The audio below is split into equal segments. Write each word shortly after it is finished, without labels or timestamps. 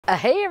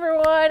Hey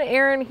everyone,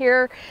 Erin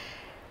here,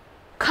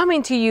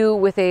 coming to you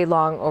with a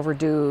long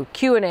overdue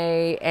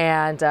Q&A,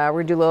 and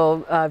we're gonna do a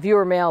little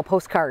viewer mail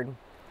postcard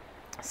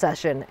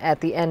session at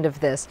the end of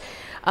this.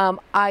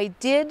 I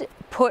did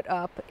put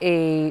up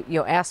a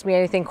ask me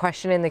anything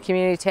question in the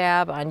community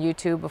tab on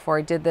YouTube before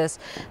I did this,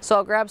 so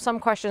I'll grab some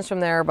questions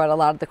from there, but a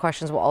lot of the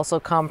questions will also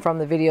come from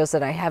the videos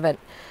that I haven't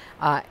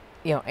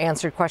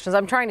answered questions.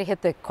 I'm trying to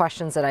hit the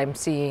questions that I'm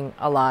seeing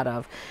a lot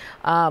of.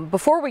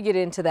 Before we get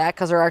into that,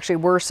 because there actually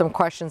were some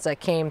questions that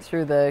came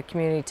through the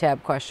community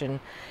tab question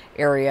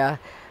area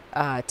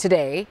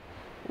today,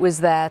 was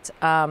that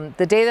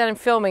the day that I'm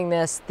filming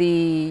this,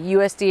 the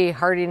USDA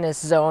hardiness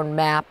zone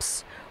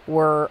maps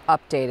were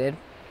updated.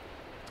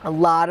 A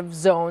lot of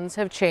zones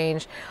have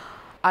changed.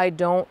 I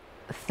don't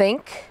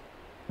think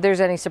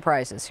there's any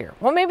surprises here.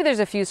 Well, maybe there's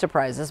a few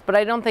surprises, but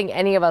I don't think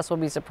any of us will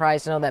be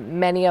surprised to know that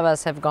many of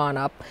us have gone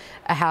up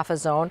a half a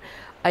zone.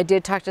 I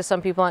did talk to some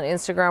people on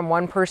Instagram.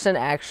 One person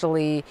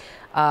actually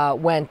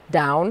went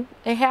down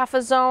a half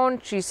a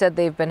zone. She said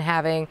they've been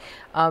having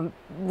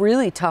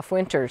really tough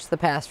winters the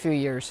past few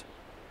years.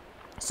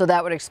 So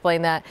that would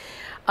explain that.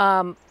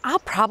 I'll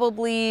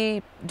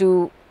probably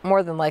do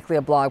more than likely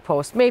a blog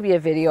post, maybe a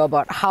video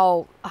about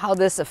how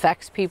this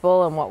affects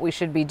people and what we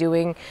should be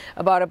doing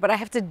about it. But I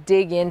have to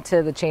dig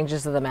into the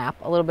changes of the map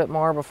a little bit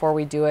more before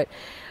we do it.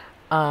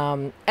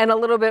 And a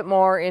little bit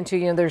more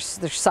into, there's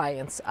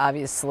science,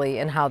 obviously,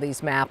 in how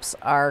these maps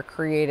are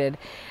created.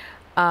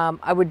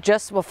 I would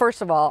just, well,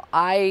 first of all,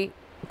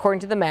 according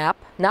to the map,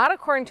 not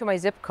according to my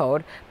zip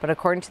code, but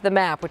according to the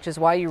map, which is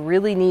why you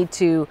really need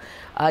to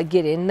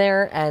get in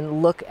there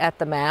and look at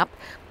the map,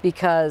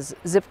 because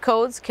zip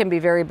codes can be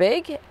very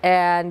big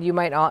and you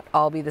might not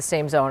all be the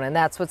same zone. And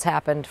that's what's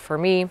happened for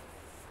me.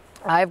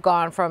 I've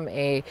gone from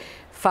a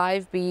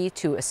 5B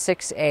to a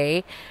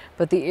 6A,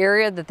 but the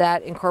area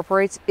that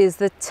incorporates is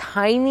the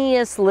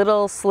tiniest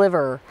little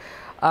sliver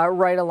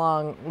right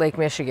along Lake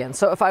Michigan.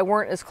 So if I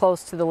weren't as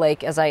close to the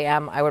lake as I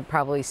am, I would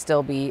probably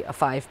still be a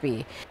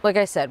 5B. Like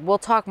I said, we'll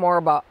talk more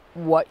about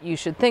what you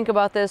should think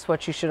about this,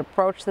 what you should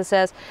approach this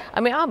as.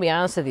 I mean, I'll be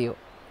honest with you,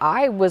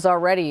 I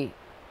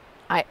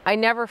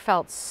never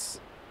felt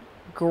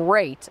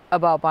great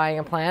about buying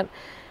a plant.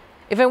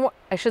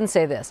 I shouldn't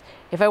say this.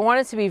 If I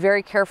wanted to be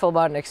very careful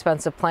about an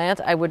expensive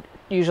plant, I would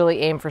usually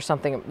aim for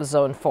something that was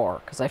zone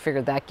 4, because I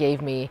figured that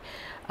gave me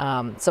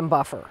some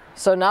buffer.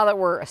 So now that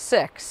we're a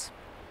 6,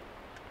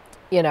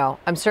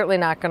 I'm certainly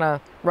not going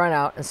to run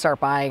out and start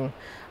buying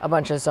a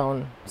bunch of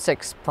zone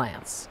 6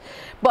 plants.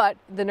 But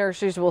the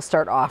nurseries will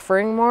start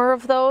offering more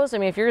of those. I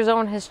mean, if your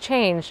zone has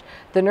changed,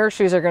 the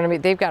nurseries are going to be,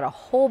 they've got a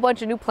whole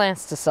bunch of new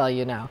plants to sell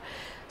you now.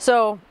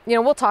 So,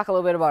 we'll talk a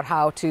little bit about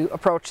how to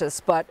approach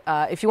this, but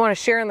if you want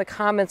to share in the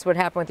comments what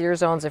happened with your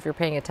zones, if you're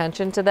paying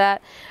attention to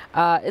that,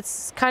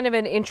 it's kind of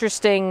an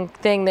interesting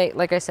thing.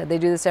 Like I said, they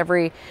do this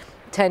every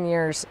 10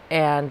 years,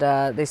 and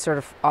they sort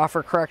of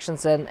offer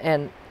corrections,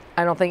 and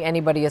I don't think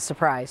anybody is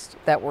surprised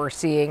that we're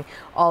seeing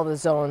all the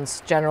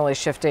zones generally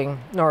shifting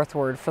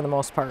northward for the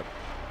most part.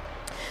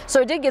 So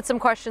I did get some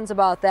questions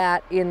about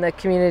that in the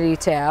community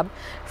tab.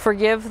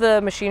 Forgive the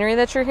machinery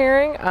that you're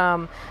hearing.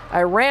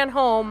 I ran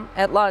home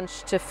at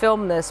lunch to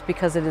film this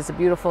because it is a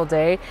beautiful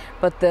day,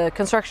 but the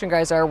construction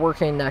guys are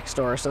working next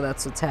door, so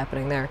that's what's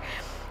happening there.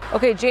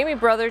 Okay, Jamie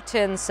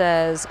Brotherton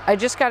says, I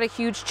just got a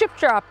huge chip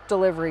drop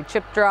delivery.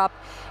 Chip drop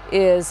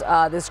is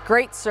this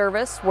great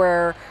service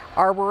where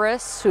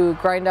arborists who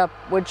grind up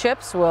wood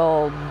chips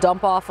will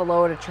dump off a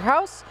load at your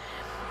house.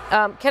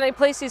 Can I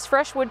place these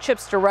fresh wood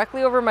chips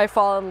directly over my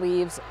fallen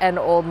leaves and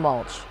old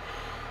mulch?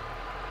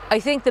 I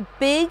think the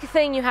big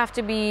thing you have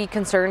to be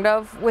concerned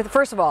of with,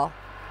 first of all,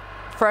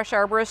 fresh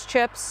arborist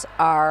chips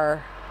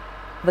are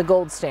the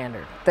gold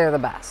standard. They're the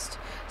best,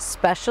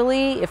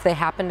 especially if they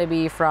happen to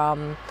be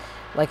from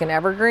like an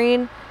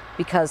evergreen,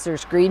 because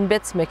there's green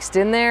bits mixed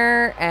in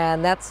there,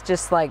 and that's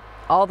just like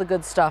all the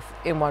good stuff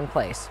in one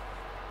place.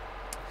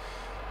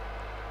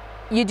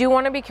 You do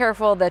want to be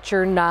careful that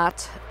you're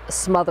not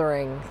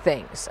smothering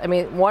things. I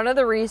mean, one of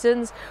the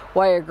reasons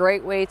why a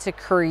great way to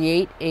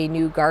create a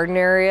new garden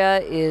area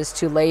is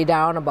to lay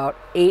down about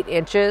 8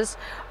 inches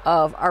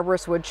of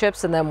arborist wood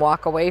chips and then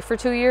walk away for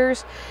 2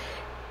 years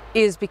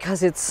is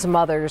because it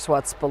smothers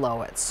what's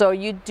below it. So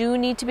you do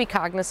need to be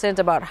cognizant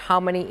about how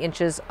many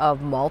inches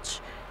of mulch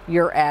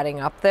you're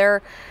adding up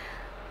there.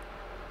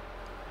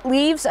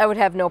 Leaves, I would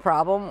have no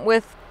problem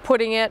with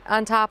putting it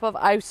on top of.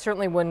 I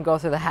certainly wouldn't go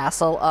through the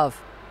hassle of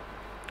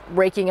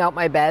raking out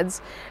my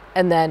beds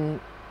and then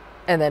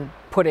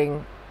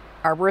putting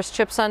arborist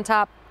chips on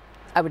top.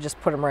 I would just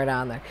put them right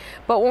on there.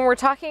 But when we're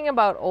talking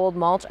about old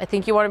mulch, I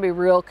think you want to be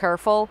real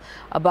careful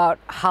about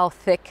how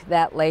thick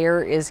that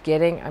layer is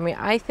getting. I mean,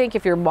 I think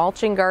if you're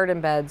mulching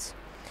garden beds,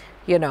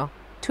 2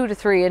 to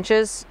 3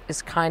 inches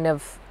is kind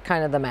of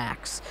the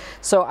max.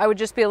 So I would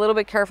just be a little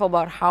bit careful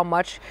about how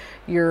much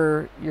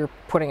you're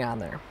putting on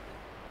there.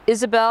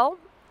 Isabel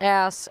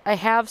asks, I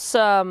have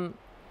some,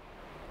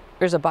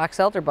 there's a box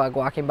elder bug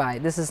walking by.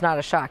 This is not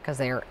a shock because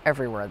they are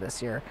everywhere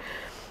this year.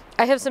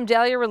 I have some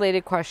dahlia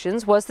related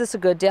questions. Was this a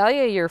good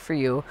dahlia year for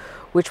you?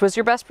 Which was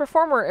your best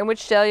performer, and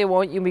which dahlia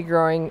won't you be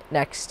growing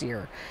next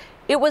year?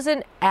 It was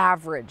an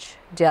average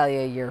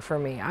dahlia year for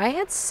me. I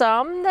had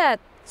some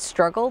that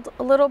struggled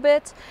a little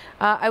bit.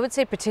 I would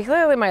say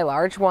particularly my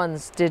large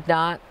ones did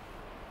not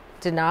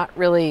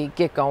really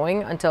get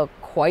going until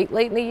quite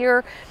late in the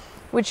year,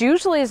 which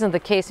usually isn't the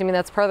case. I mean,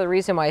 that's part of the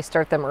reason why I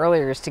start them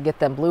earlier, is to get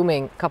them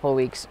blooming a couple of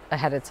weeks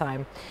ahead of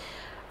time.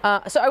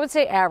 So I would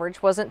say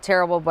average. Wasn't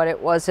terrible, but it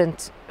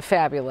wasn't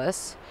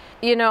fabulous.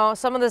 You know,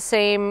 some of the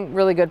same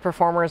really good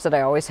performers that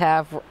I always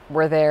have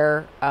were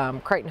there.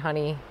 Crichton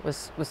Honey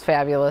was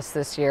fabulous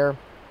this year.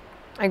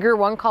 I grew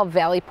one called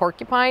Valley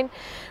Porcupine,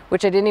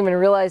 which I didn't even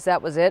realize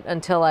that was it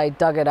until I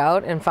dug it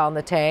out and found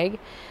the tag.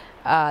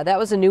 That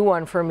was a new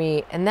one for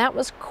me, and that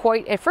was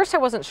quite, at first I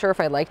wasn't sure if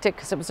I liked it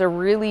because it was a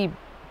really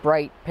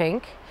bright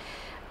pink.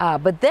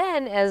 But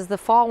then as the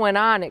fall went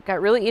on, it got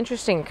really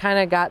interesting. Kind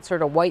of got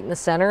sort of white in the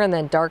center and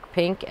then dark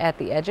pink at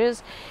the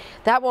edges.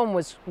 That one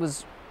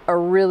was a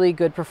really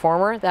good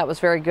performer. That was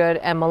very good.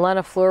 And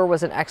Milena Fleur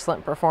was an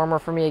excellent performer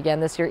for me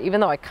again this year,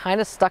 even though I kind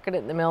of stuck it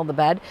in the middle of the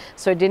bed,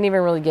 so I didn't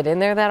even really get in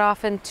there that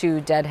often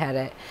to deadhead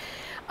it.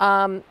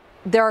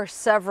 There are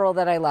several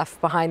that I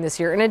left behind this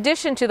year, in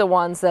addition to the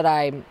ones that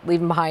I'm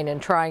leaving behind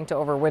and trying to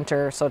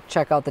overwinter, so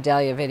check out the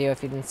dahlia video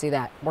if you didn't see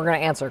that. We're going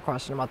to answer a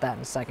question about that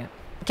in a second.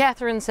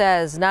 Catherine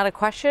says, not a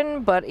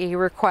question, but a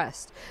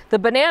request. The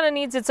banana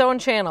needs its own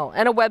channel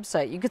and a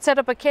website. You could set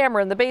up a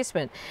camera in the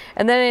basement,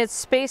 and then it's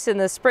space in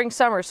the spring,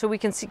 summer, so we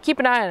can keep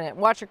an eye on it and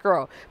watch it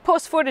grow.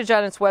 Post footage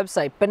on its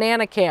website.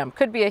 Banana Cam.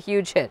 Could be a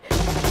huge hit.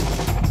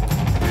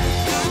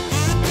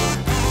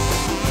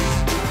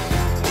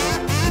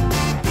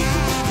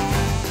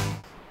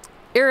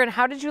 Erin,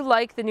 how did you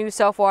like the new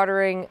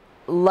self-watering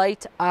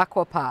light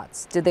aqua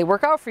pots? Did they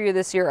work out for you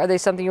this year? Are they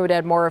something you would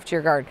add more of to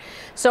your garden?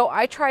 So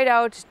I tried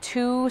out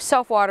 2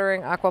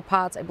 self-watering aqua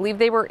pots. I believe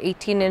they were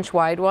 18-inch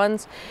wide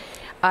ones.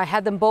 I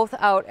had them both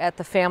out at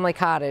the family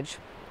cottage,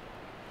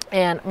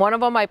 and one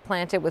of them I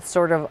planted with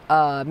sort of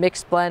a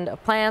mixed blend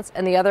of plants,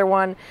 and the other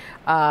one,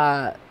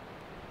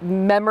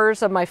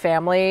 members of my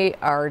family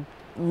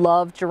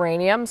love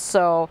geraniums,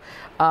 so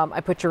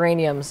I put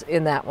geraniums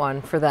in that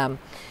one for them.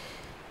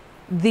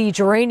 The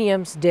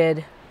geraniums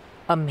did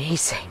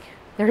amazing.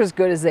 They're as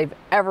good as they've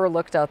ever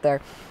looked out there.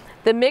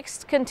 The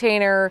mixed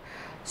container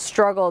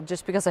struggled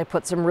just because I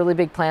put some really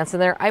big plants in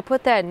there. I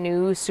put that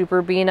new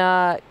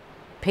Superbena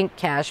pink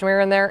cashmere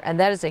in there, and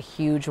that is a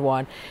huge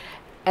one.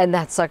 And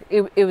that's like,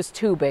 it was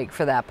too big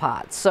for that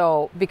pot.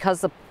 So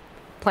because the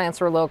plants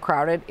were a little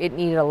crowded, it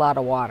needed a lot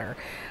of water.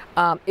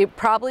 It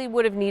probably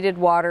would have needed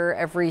water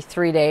every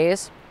 3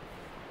 days.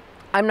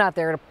 I'm not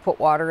there to put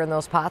water in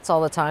those pots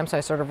all the time, so I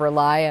sort of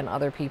rely on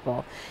other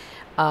people.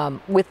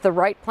 With the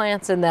right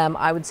plants in them,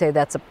 I would say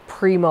that's a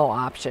primo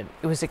option.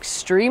 It was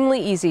extremely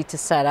easy to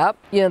set up.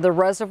 You know, the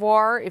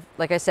reservoir,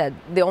 like I said,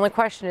 the only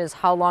question is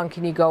how long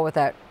can you go with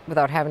that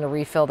without having to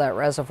refill that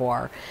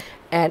reservoir?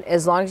 And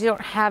as long as you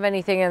don't have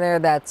anything in there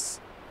that's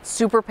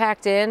super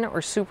packed in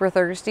or super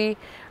thirsty,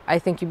 I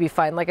think you'd be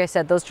fine. Like I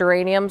said, those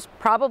geraniums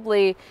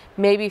probably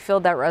maybe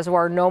filled that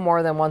reservoir no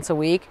more than once a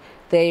week.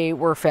 They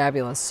were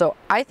fabulous. So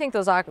I think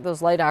those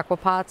light aqua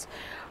pots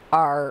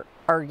are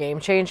a game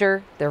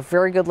changer. They're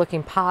very good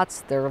looking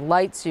pots. They're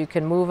light so you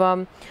can move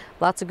them.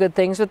 Lots of good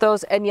things with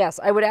those. And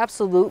yes, I would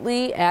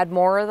absolutely add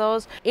more of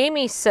those.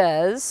 Amy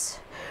says,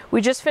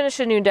 we just finished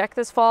a new deck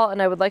this fall and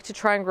I would like to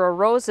try and grow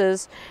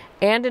roses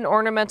and an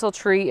ornamental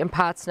tree in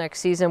pots next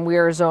season. We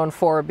are zone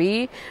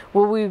 4B.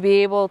 Will we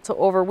be able to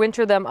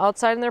overwinter them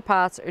outside in their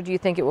pots, or do you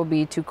think it will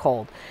be too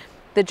cold?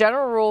 The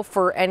general rule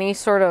for any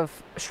sort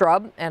of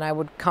shrub, and I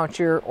would count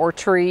or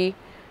tree,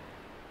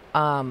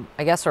 I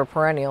guess, or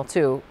perennial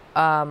too,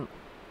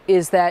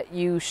 is that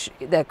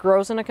that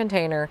grows in a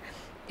container,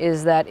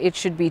 is that it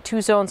should be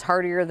 2 zones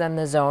hardier than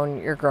the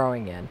zone you're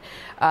growing in.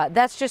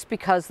 That's just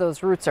because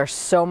those roots are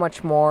so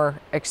much more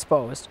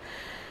exposed.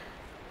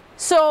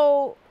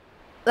 So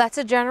that's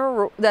a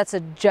general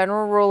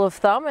rule of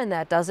thumb, and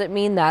that doesn't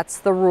mean that's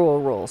the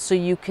rule. So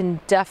you can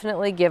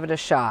definitely give it a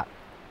shot.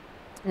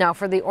 Now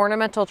for the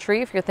ornamental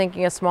tree, if you're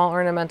thinking a small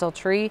ornamental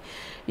tree,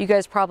 you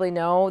guys probably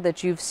know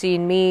that you've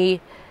seen me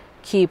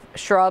keep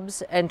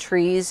shrubs and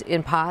trees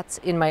in pots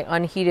in my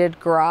unheated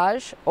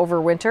garage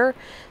over winter.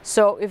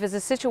 So if it's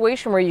a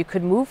situation where you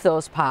could move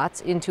those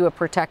pots into a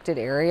protected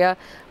area,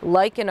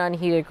 like an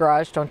unheated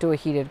garage, don't do a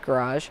heated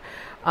garage,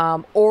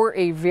 or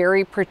a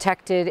very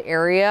protected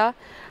area,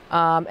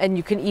 and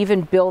you can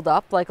even build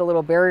up like a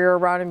little barrier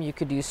around them. You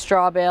could use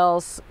straw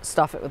bales,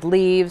 stuff it with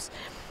leaves.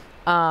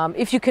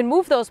 If you can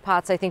move those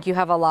pots, I think you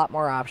have a lot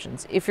more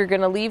options. If you're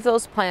going to leave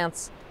those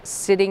plants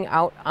sitting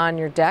out on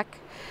your deck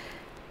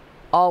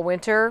all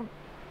winter,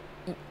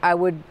 I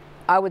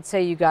would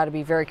say you got to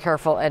be very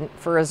careful. And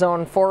for a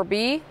zone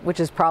 4B,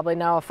 which is probably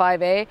now a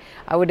 5A,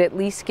 I would at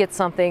least get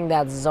something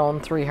that's zone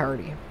 3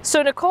 hardy.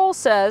 So Nicole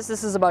says,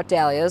 this is about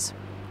dahlias.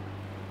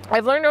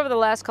 I've learned over the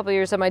last couple of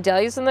years that my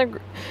dahlias in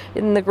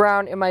the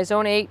ground in my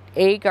Zone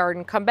 8A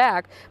garden come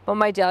back, but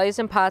my dahlias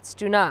in pots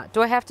do not.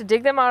 Do I have to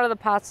dig them out of the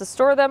pots to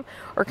store them,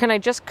 or can I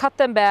just cut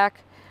them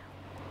back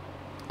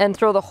and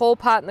throw the whole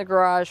pot in the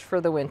garage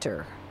for the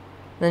winter?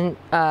 And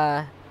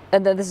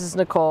then this is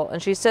Nicole,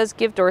 and she says,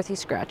 give Dorothy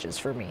scratches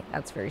for me.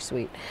 That's very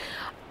sweet.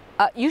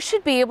 You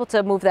should be able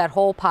to move that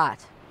whole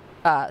pot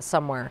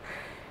somewhere.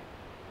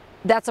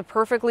 That's a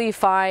perfectly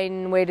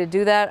fine way to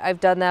do that. I've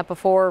done that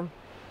before.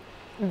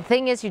 The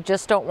thing is, you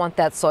just don't want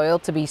that soil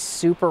to be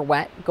super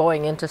wet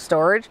going into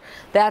storage.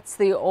 That's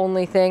the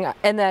only thing.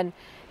 And then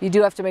you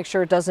do have to make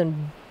sure it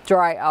doesn't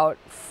dry out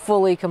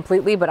fully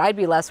completely, but I'd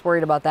be less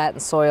worried about that in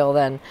soil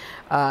than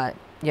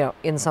you know,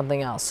 in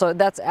something else. So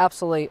that's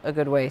absolutely a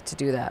good way to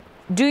do that.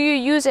 Do you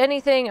use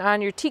anything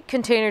on your teak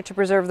container to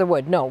preserve the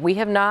wood? No, we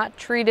have not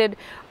treated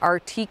our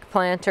teak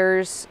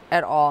planters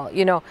at all.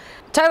 You know,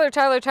 Tyler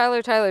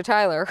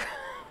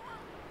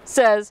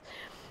says,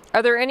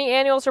 are there any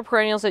annuals or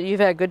perennials that you've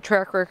had good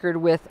track record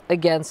with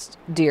against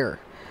deer?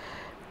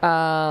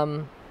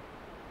 And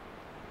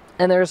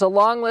there's a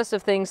long list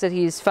of things that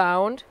he's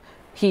found,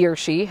 he or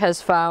she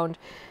has found,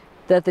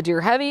 that the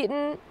deer have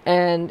eaten,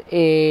 and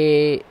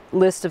a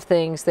list of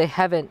things they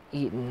haven't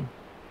eaten.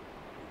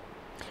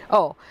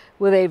 Oh,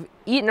 well, they've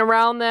eaten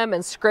around them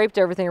and scraped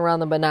everything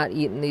around them, but not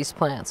eaten these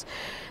plants.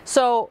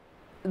 So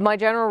my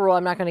general rule,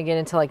 I'm not going to get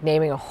into like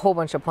naming a whole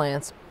bunch of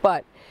plants,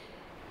 but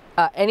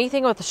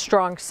anything with a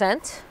strong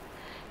scent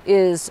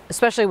is,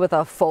 especially with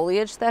a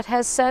foliage that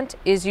has scent,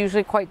 is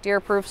usually quite deer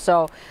proof.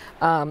 So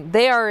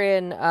they are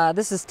in,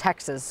 this is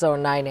Texas,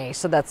 Zone 9A,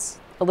 so that's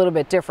a little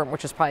bit different,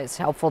 which is probably it's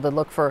helpful to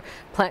look for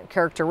plant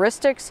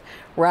characteristics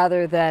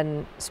rather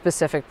than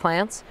specific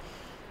plants.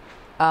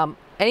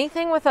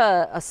 Anything with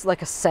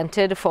like a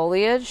scented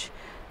foliage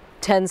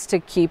tends to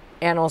keep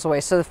animals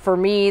away. So for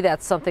me,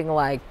 that's something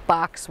like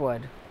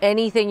boxwood.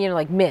 Anything, you know,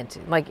 like mint,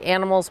 like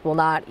animals will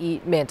not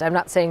eat mint. I'm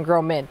not saying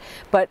grow mint,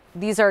 but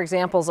these are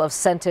examples of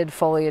scented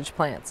foliage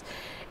plants.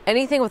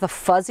 Anything with a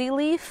fuzzy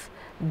leaf,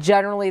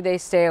 generally they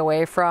stay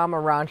away from.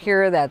 Around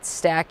here, that's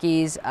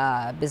Stachy's,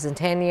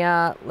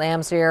 Byzantinia,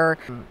 lamb's ear,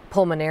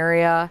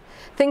 pulmonaria,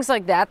 things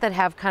like that that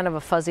have kind of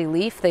a fuzzy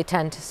leaf, they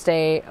tend to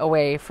stay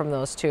away from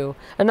those too.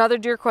 Another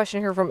deer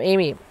question here from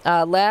Amy.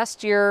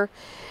 Last year,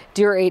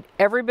 deer ate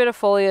every bit of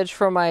foliage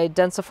from my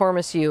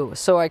densiformis yew,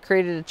 so I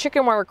created a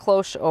chicken wire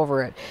cloche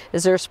over it.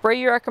 Is there a spray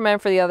you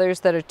recommend for the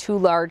others that are too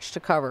large to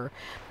cover?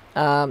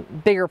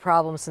 Bigger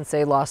problem since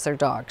they lost their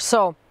dog.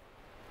 So,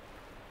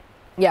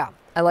 yeah.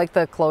 I like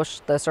the cloche,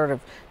 the sort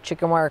of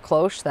chicken wire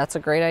cloche. That's a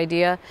great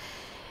idea.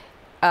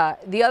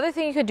 The other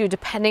thing you could do,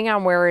 depending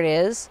on where it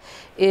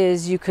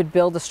is you could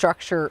build a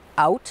structure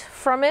out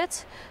from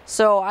it.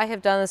 So I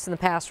have done this in the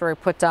past where I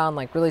put down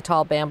like really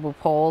tall bamboo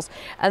poles,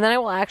 and then I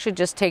will actually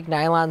just take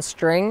nylon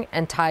string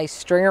and tie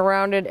string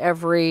around it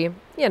every,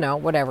 you know,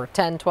 whatever,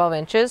 10, 12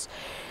 inches.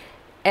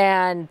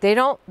 And they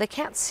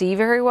can't see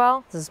very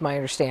well. This is my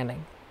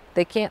understanding.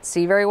 They can't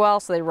see very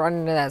well, so they run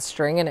into that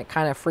string and it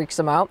kind of freaks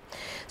them out.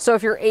 So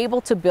if you're able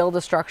to build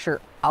a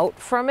structure out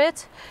from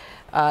it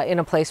in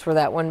a place where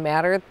that wouldn't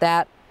matter,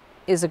 that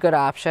is a good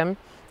option.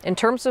 In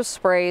terms of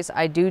sprays,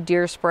 I do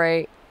deer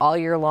spray all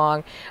year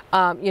long.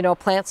 You know,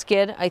 plant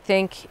skid, I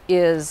think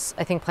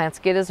plant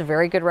skid is a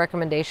very good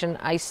recommendation.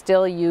 I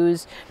still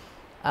use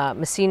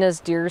Messina's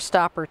Deer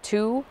Stopper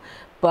 2,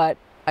 but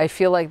I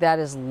feel like that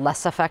is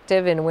less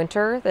effective in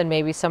winter than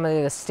maybe some of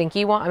the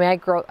stinky ones. I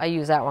mean, I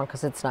use that one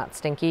because it's not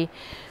stinky.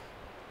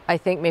 I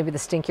think maybe the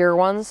stinkier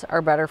ones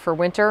are better for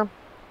winter.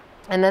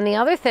 And then the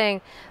other thing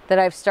that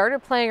I've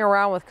started playing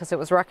around with, because it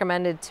was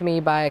recommended to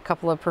me by a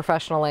couple of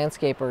professional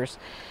landscapers,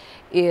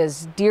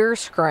 is deer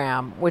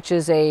scram, which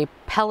is a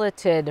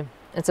pelleted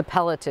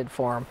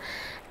form.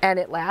 And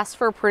it lasts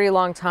for a pretty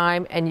long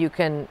time, and you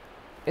can,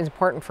 it's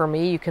important for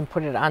me, you can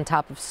put it on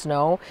top of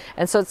snow.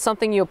 And so it's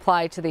something you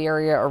apply to the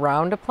area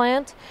around a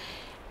plant.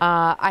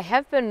 I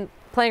have been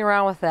playing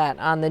around with that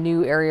on the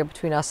new area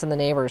between us and the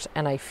neighbors,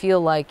 and I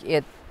feel like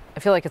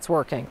it's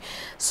working.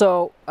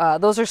 So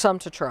those are some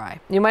to try.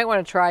 You might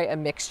want to try a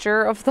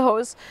mixture of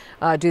those.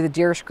 Do the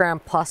deer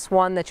scram plus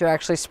one that you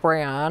actually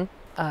spray on.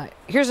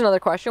 Here's another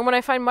question. When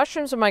I find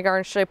mushrooms in my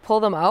garden, should I pull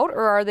them out,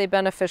 or are they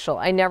beneficial?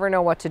 I never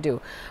know what to do.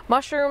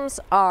 Mushrooms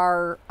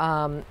are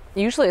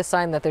usually a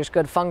sign that there's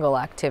good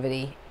fungal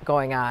activity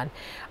going on.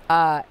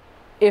 I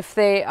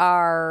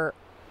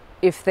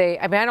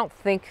don't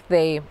think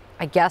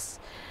I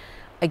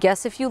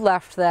guess if you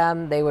left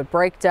them, they would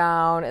break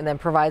down and then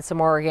provide some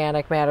more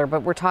organic matter,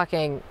 but we're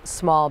talking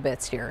small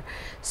bits here.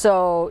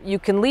 So you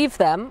can leave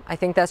them. I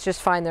think that's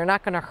just fine. They're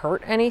not going to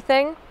hurt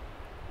anything.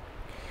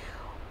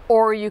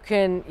 Or you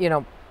can, you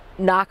know,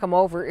 knock them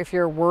over if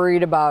you're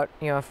worried about,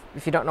 you know,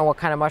 if you don't know what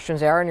kind of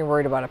mushrooms they are and you're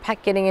worried about a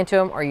pet getting into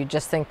them, or you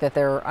just think that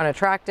they're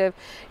unattractive,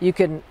 you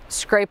can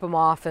scrape them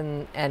off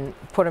and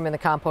put them in the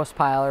compost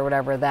pile or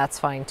whatever. That's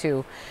fine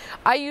too.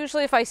 I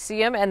usually, if I see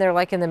them and they're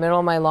like in the middle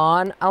of my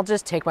lawn, I'll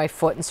just take my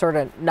foot and sort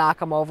of knock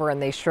them over,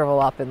 and they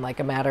shrivel up in like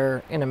a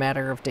matter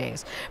of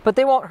days. But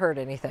they won't hurt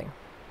anything.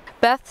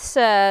 Beth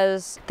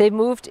says they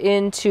moved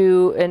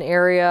into an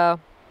area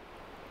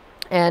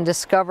and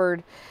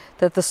discovered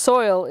that the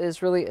soil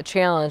is really a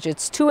challenge.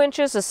 It's 2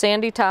 inches of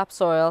sandy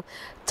topsoil,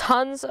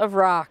 tons of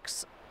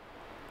rocks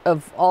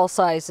of all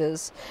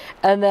sizes,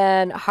 and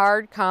then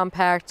hard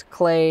compact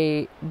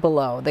clay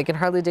below. They can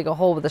hardly dig a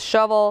hole with a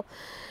shovel.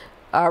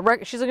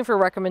 She's looking for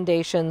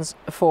recommendations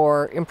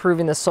for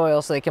improving the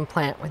soil so they can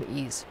plant with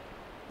ease.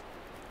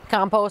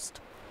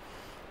 Compost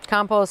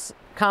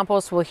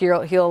will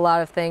heal a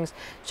lot of things.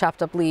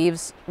 Chopped up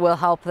leaves will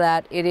help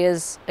that. It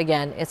is,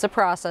 again, it's a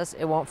process.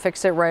 It won't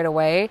fix it right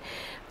away,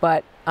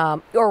 but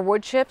or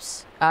wood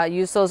chips.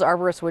 Use those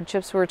arborist wood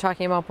chips we were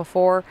talking about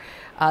before.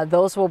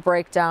 Those will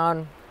break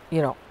down,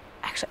 you know,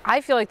 actually I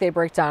feel like they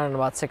break down in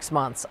about 6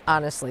 months.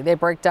 Honestly, they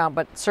break down,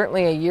 but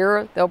certainly a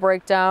year they'll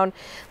break down.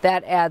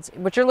 That adds,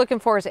 what you're looking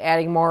for is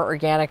adding more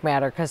organic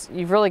matter, because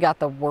you've really got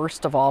the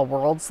worst of all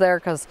worlds there,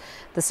 because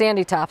the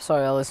sandy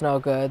topsoil is no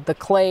good, the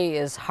clay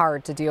is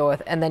hard to deal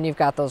with, and then you've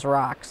got those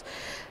rocks.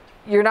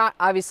 You're not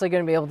obviously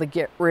going to be able to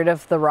get rid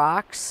of the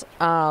rocks,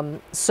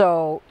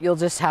 so you'll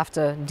just have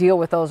to deal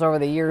with those over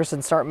the years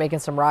and start making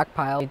some rock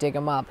piles, dig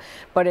them up.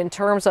 But in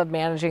terms of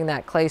managing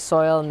that clay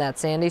soil and that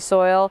sandy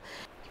soil,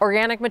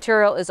 organic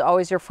material is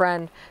always your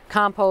friend.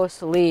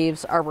 Compost,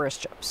 leaves, arborist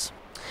chips.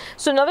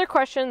 So another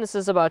question, this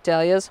is about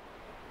dahlias,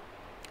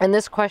 and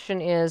this question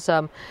is,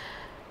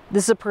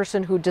 this is a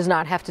person who does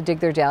not have to dig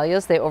their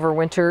dahlias. They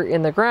overwinter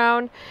in the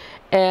ground,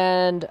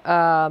 and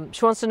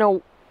she wants to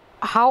know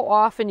how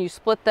often you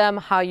split them,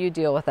 how you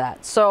deal with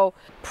that. So,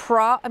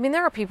 I mean,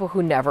 there are people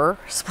who never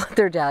split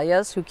their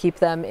dahlias, who keep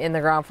them in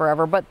the ground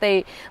forever, but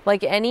they,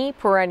 like any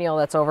perennial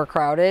that's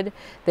overcrowded,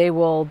 they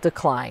will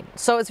decline.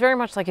 So it's very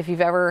much like if you've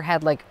ever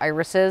had like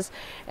irises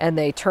and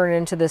they turn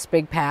into this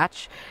big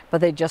patch, but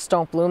they just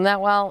don't bloom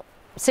that well.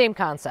 Same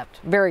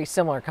concept, very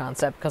similar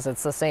concept, because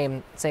it's the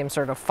same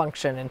sort of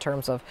function in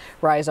terms of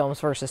rhizomes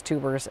versus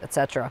tubers,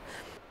 etc.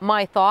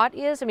 My thought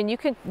is, I mean, you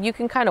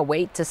can kind of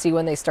wait to see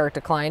when they start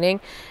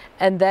declining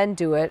and then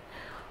do it.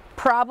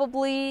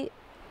 Probably,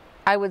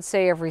 I would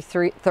say every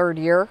third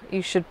year,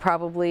 you should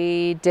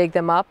probably dig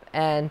them up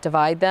and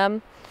divide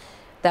them.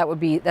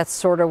 That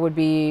sort of would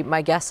be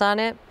my guess on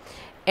it.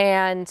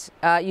 And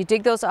you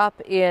dig those up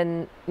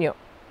in, you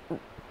know,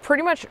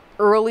 pretty much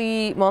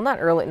early, well, not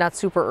early, not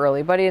super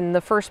early, but in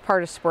the first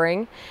part of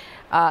spring.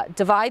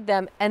 Divide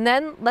them and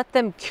then let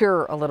them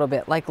cure a little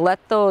bit. Like,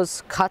 let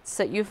those cuts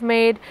that you've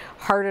made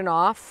harden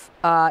off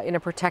in a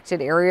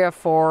protected area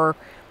for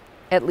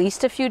at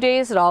least a few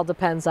days. It all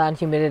depends on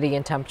humidity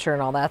and temperature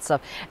and all that stuff.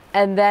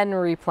 And then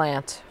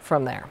replant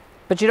from there.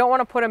 But you don't want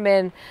to put them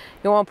in, you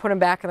don't want to put them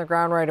back in the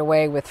ground right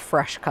away with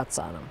fresh cuts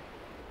on them.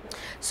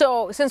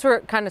 So since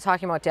we're kind of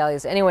talking about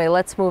dahlias anyway,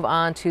 let's move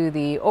on to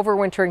the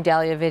overwintering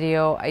dahlia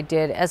video I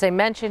did. As I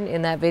mentioned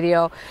in that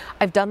video,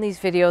 I've done these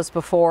videos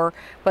before,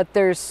 but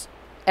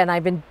and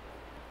I've been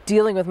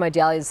dealing with my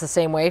dahlias the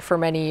same way for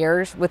many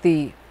years, with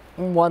the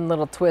one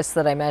little twist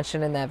that I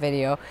mentioned in that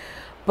video.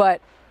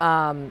 But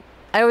I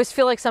always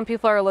feel like some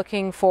people are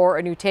looking for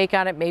a new take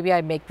on it. Maybe I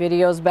make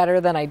videos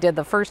better than I did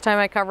the first time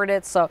I covered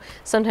it. So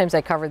sometimes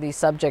I cover these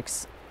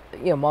subjects,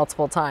 you know,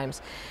 multiple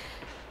times.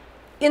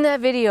 In that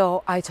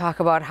video, I talk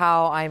about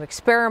how I'm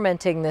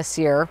experimenting this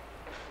year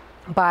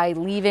by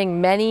leaving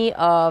many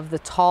of the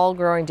tall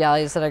growing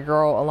dahlias that I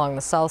grow along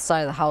the south side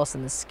of the house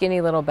in the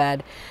skinny little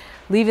bed,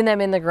 leaving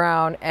them in the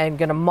ground and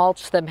gonna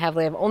mulch them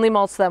heavily. I've only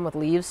mulched them with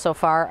leaves so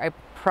far. I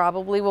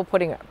probably will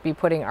be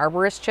putting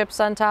arborist chips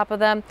on top of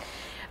them.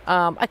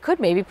 I could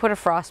maybe put a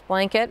frost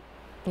blanket,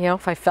 you know,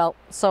 if I felt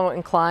so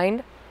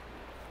inclined.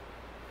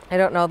 I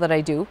don't know that I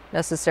do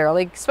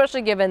necessarily,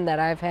 especially given that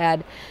I've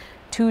had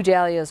 2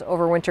 dahlias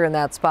overwinter in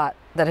that spot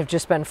that have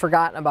just been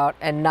forgotten about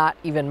and not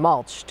even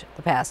mulched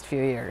the past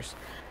few years.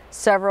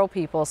 Several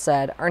people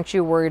said, aren't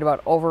you worried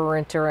about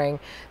overwintering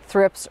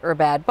thrips or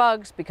bad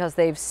bugs? Because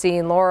they've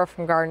seen Laura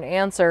from Garden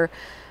Answer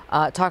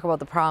talk about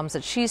the problems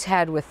that she's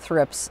had with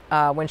thrips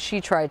when she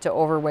tried to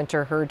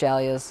overwinter her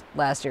dahlias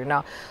last year.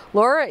 Now,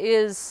 Laura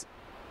is,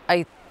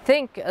 I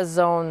think, a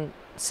zone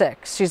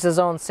 6. She's a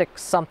zone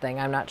 6 something,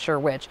 I'm not sure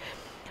which.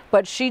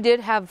 But she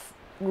did have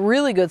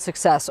really good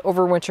success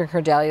overwintering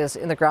her dahlias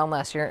in the ground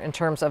last year in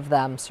terms of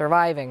them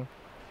surviving.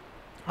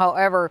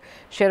 However,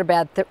 she had a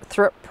bad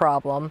thrip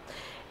problem,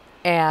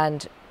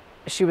 and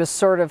she was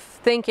sort of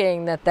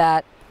thinking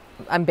that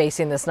I'm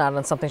basing this not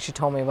on something she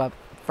told me about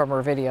from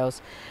her videos.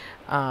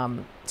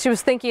 She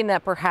was thinking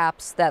that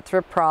perhaps that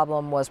thrip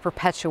problem was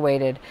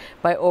perpetuated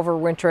by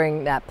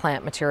overwintering that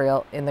plant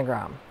material in the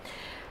ground.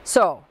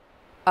 So,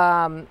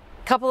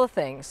 couple of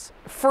things.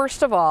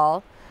 First of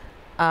all,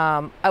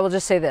 I will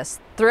just say this.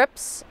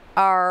 Thrips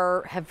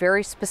have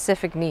very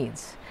specific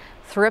needs.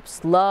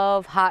 Thrips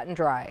love hot and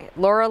dry.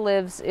 Laura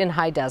lives in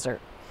high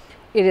desert.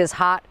 It is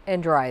hot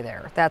and dry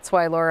there. That's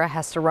why Laura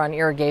has to run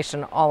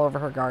irrigation all over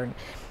her garden.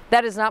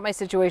 That is not my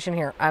situation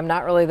here. I'm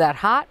not really that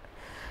hot.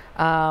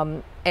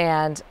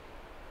 And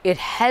it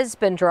has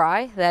been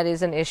dry. That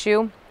is an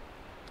issue.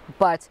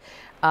 But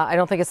I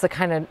don't think it's the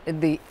kind of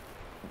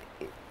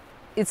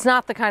it's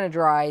not the kind of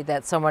dry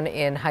that someone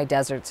in high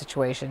desert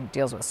situation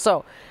deals with.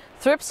 So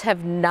thrips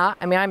have not,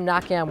 I mean, I'm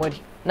knocking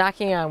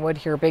on wood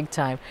here big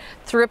time.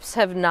 Thrips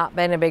have not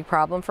been a big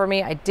problem for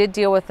me. I did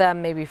deal with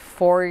them maybe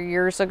 4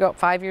 years ago,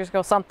 5 years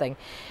ago, something.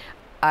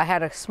 I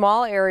had a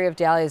small area of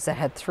dahlias that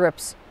had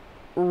thrips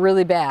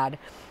really bad,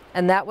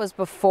 and that was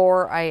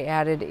before I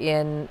added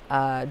in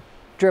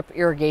drip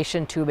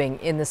irrigation tubing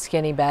in the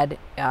skinny bed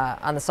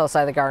on the south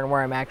side of the garden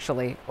where I'm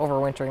actually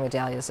overwintering the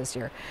dahlias this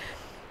year.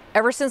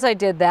 Ever since I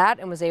did that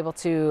and was able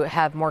to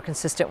have more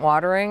consistent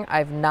watering,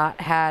 I've not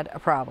had a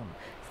problem.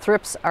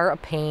 Thrips are a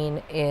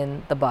pain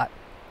in the butt.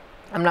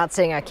 I'm not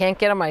saying I can't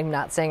get them. I'm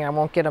not saying I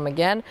won't get them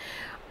again.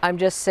 I'm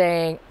just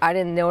saying I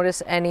didn't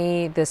notice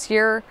any this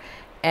year,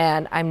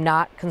 and I'm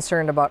not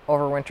concerned about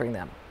overwintering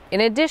them.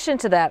 In addition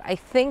to that, I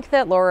think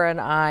that Laura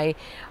and I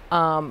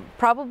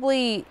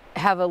probably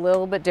have a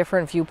little bit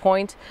different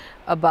viewpoint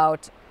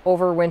about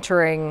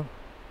overwintering,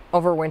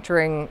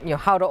 you know,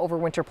 how to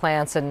overwinter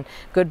plants and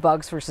good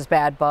bugs versus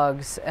bad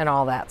bugs and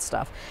all that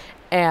stuff.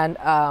 And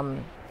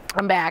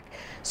I'm back.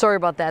 Sorry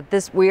about that.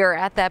 We are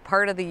at that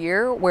part of the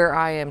year where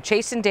I am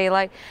chasing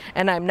daylight,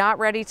 and I'm not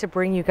ready to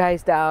bring you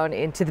guys down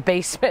into the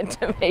basement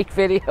to make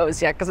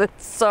videos yet because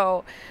it's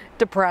so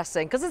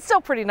depressing, because it's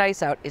still pretty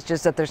nice out. It's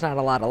just that there's not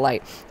a lot of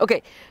light.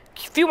 Okay, a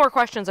few more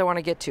questions I want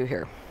to get to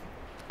here.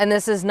 And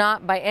this is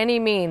not by any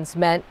means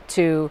meant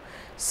to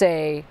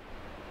say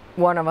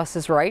one of us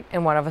is right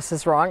and one of us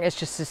is wrong. It's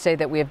just to say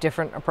that we have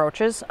different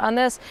approaches on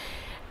this.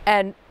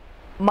 And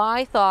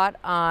my thought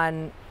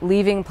on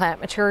leaving plant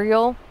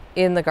material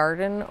in the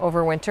garden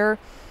over winter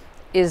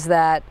is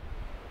that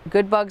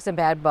good bugs and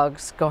bad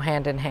bugs go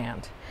hand in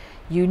hand.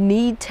 You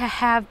need to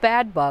have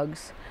bad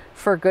bugs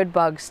for good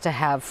bugs to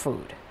have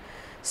food.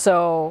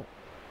 So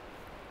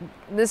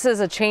this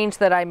is a change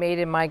that I made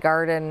in my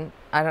garden,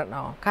 I don't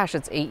know, gosh,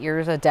 it's 8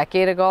 years, a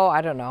decade ago,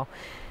 I don't know,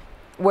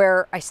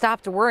 where I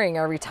stopped worrying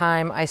every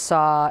time I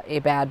saw a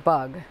bad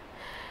bug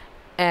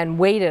and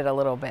waited a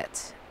little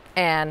bit.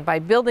 And by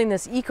building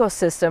this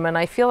ecosystem, and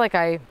I feel like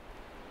I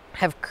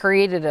have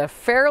created a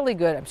fairly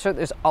good, I'm sure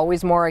there's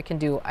always more I can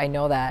do, I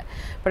know that,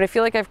 but I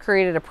feel like I've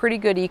created a pretty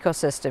good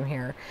ecosystem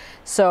here.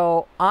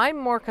 So I'm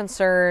more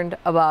concerned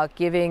about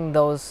giving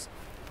those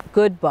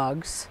good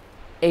bugs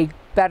a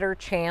better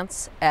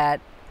chance at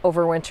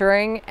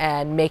overwintering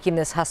and making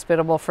this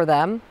hospitable for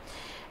them.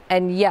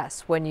 And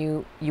yes, when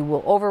you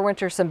will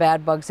overwinter some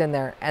bad bugs in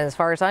there, and as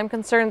far as I'm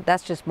concerned,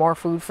 that's just more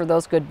food for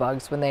those good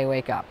bugs when they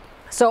wake up.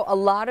 So a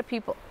lot of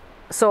people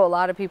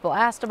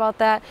asked about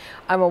that.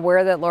 I'm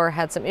aware that Laura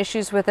had some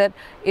issues with it.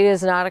 It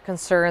is not a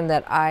concern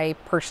that I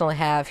personally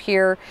have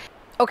here.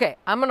 Okay,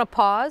 I'm gonna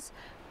pause,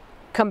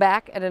 come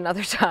back at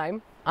another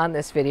time on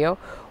this video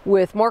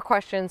with more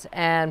questions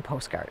and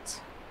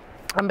postcards.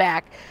 I'm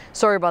back.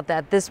 Sorry about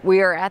that.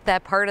 We are at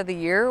that part of the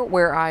year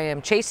where I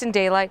am chasing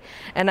daylight,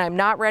 and I'm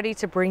not ready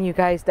to bring you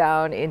guys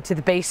down into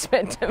the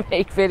basement to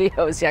make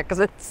videos yet because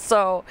it's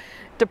so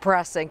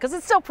depressing, because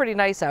it's still pretty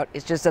nice out.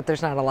 It's just that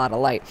there's not a lot of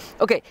light.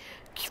 Okay,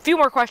 a few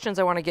more questions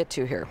I want to get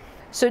to here.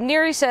 So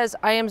Neri says,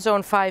 I am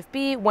zone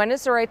 5B. When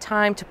is the right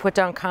time to put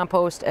down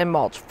compost and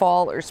mulch,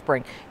 fall or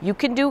spring? You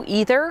can do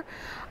either.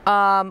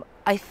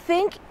 I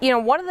think, you know,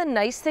 one of the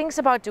nice things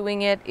about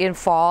doing it in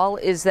fall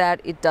is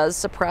that it does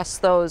suppress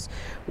those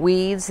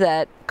weeds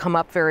that come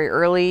up very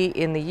early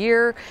in the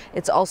year.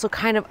 It's also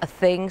kind of a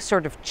thing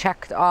sort of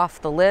checked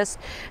off the list.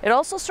 It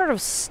also sort of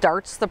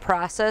starts the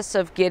process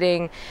of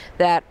getting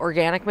that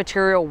organic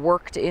material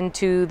worked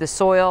into the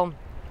soil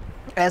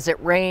as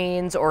it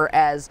rains, or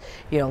as,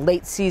 you know,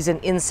 late season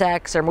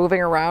insects are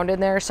moving around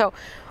in there. So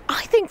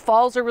I think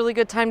fall's a really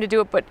good time to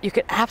do it, but you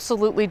can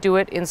absolutely do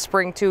it in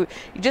spring too.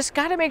 You just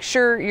got to make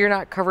sure you're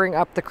not covering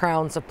up the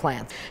crowns of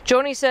plants.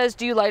 Joni says,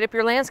 do you light up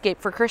your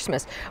landscape for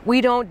Christmas? We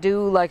don't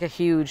do like a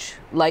huge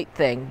light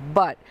thing,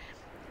 but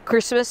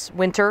Christmas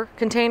winter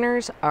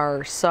containers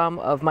are some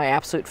of my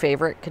absolute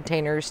favorite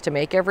containers to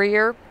make every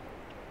year.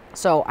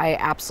 So I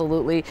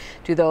absolutely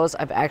do those.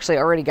 I've actually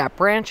already got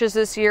branches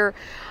this year.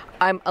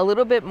 I'm a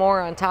little bit more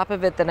on top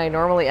of it than I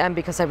normally am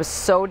because I was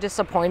so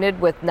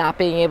disappointed with not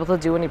being able to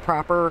do any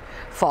proper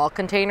fall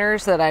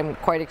containers that I'm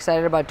quite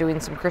excited about doing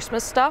some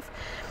Christmas stuff.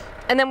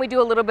 And then we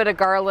do a little bit of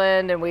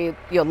garland, and we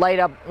light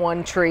up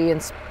one tree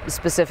and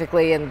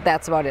specifically, and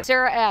that's about it.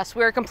 Sarah asks,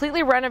 we are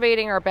completely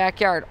renovating our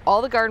backyard.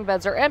 All the garden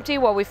beds are empty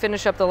while we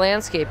finish up the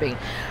landscaping.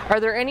 Are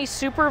there any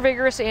super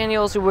vigorous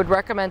annuals you would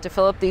recommend to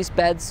fill up these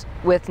beds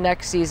with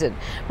next season?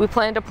 We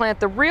plan to plant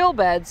the real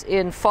beds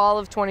in fall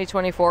of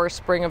 2024,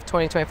 spring of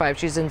 2025.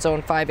 She's in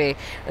zone 5A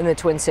in the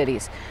Twin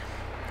Cities.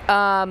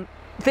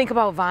 Think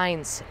about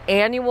vines,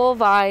 annual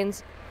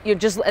vines.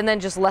 And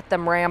then just let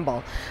them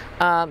ramble.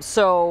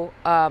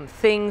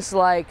 Things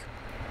like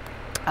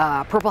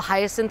purple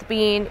hyacinth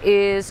bean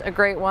is a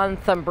great one.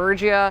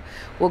 Thunbergia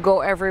will go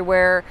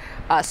everywhere.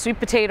 Sweet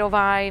potato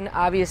vine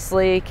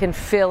obviously can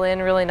fill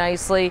in really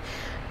nicely.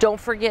 Don't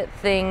forget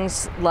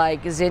things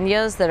like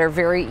zinnias that are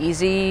very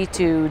easy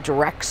to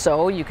direct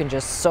sow. You can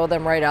just sow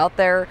them right out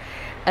there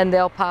and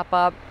they'll pop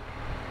up.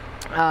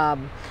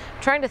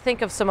 trying to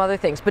think of some other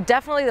things, but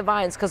definitely the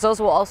vines, because those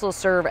will also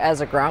serve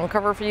as a ground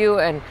cover for you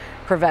and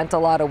prevent a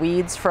lot of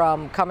weeds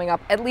from coming up.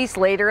 At least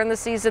later in the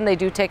season, they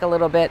do take a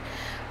little bit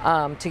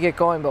to get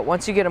going, but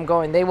once you get them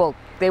going, they will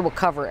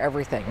cover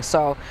everything.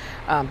 So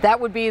that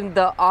would be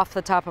the off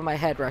the top of my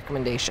head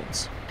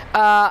recommendations.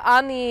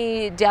 On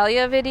the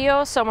dahlia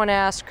video,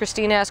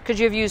 Christine asked, could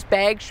you have used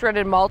bag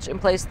shredded mulch in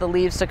place of the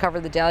leaves to cover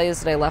the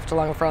dahlias that I left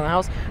along the front of the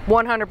house?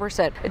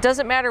 100%. It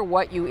doesn't matter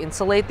what you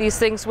insulate these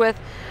things with,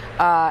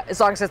 as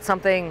long as it's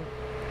something,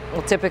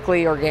 well,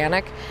 typically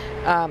organic.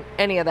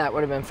 Any of that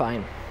would have been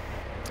fine.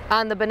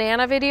 On the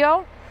banana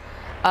video,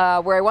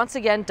 where I once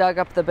again dug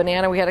up the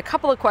banana, we had a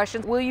couple of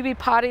questions. Will you be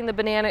potting the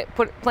banana,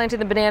 planting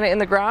the banana in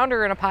the ground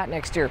or in a pot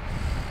next year?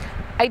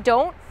 I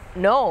don't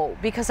know,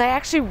 because I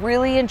actually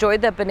really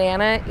enjoyed that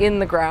banana in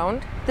the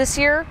ground this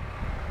year.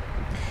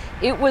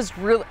 It was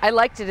really, I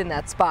liked it in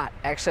that spot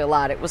actually a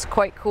lot. It was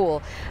quite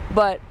cool,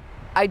 but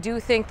I do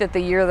think that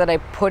the year that I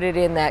put it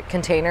in that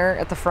container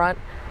at the front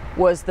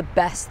was the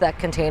best that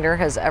container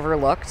has ever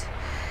looked.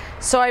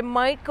 So I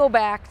might go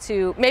back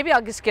to, maybe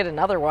I'll just get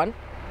another one,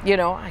 you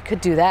know, I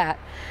could do that.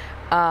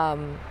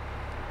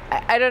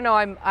 I don't know,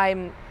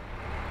 I'm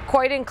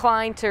quite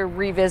inclined to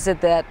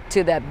revisit that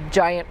to that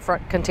giant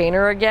front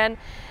container again,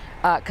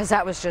 because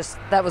that was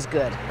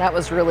good. That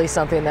was really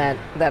something that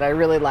I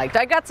really liked.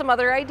 I got some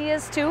other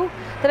ideas too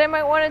that I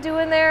might want to do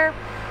in there,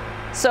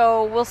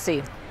 so we'll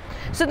see.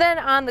 So then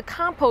on the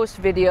compost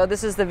video,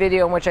 this is the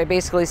video in which I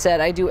basically said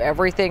I do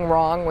everything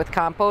wrong with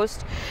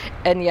compost,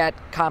 and yet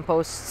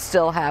compost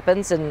still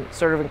happens, and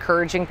sort of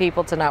encouraging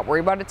people to not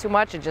worry about it too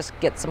much and just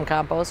get some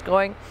compost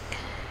going.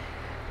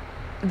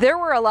 There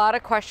were a lot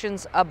of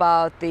questions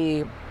about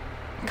the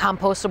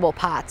compostable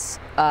pots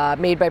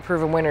made by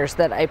Proven Winners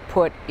that I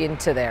put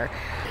into there.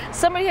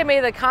 Somebody had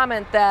made the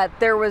comment that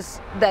those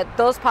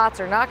pots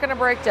are not going to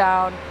break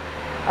down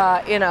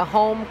in a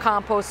home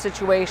compost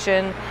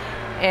situation,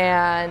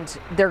 and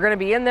they're going to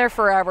be in there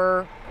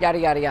forever, yada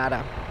yada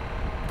yada.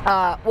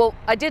 Well,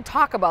 I did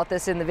talk about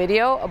this in the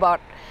video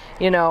about,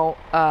 you know,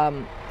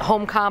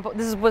 home compost.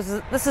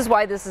 This is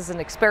why this is an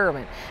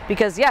experiment,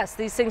 because yes,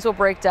 these things will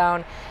break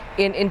down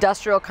in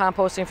industrial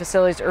composting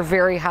facilities or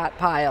very hot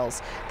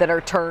piles that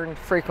are turned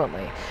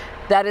frequently.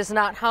 That is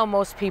not how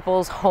most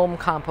people's home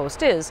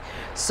compost is.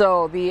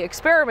 So the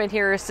experiment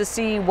here is to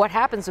see what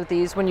happens with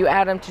these when you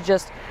add them to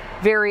just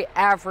very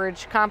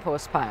average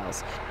compost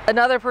piles.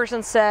 Another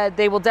person said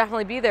they will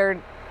definitely be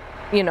there,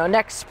 you know,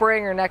 next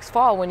spring or next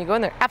fall when you go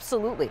in there.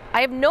 Absolutely.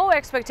 I have no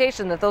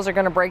expectation that those are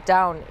going to break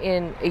down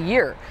in a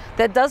year.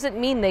 That doesn't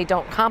mean they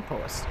don't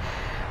compost.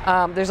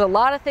 There's a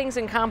lot of things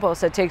in compost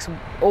that takes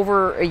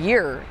over a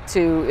year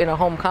in a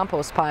home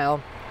compost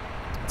pile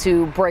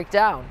to break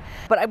down.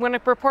 But I'm going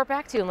to report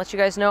back to you and let you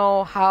guys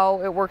know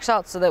how it works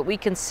out, so that we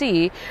can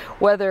see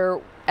whether,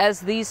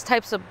 as these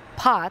types of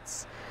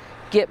pots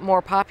get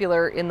more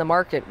popular in the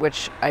market,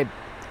 which I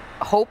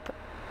hope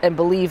and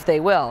believe they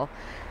will,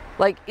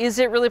 like, is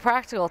it really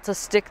practical to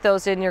stick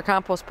those in your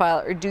compost pile,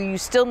 or do you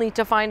still need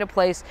to find a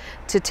place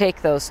to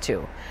take those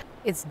to?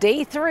 It's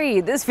day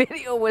 3. This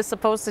video was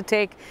supposed to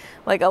take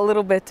like a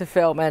little bit to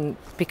film, and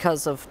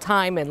because of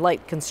time and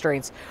light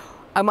constraints,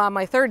 I'm on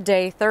my 3rd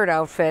day, 3rd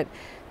outfit,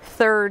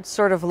 3rd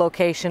sort of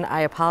location.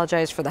 I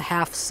apologize for the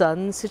half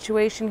sun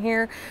situation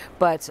here,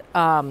 but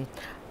I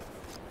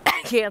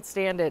can't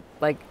stand it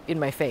like in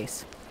my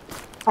face.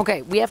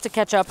 Okay, we have to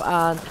catch up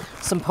on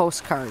some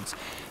postcards.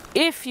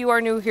 If you are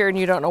new here and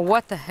you don't know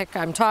what the heck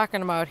I'm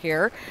talking about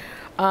here,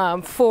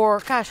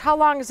 gosh, how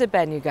long has it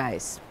been, you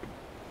guys?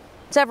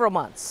 Several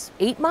months,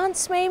 8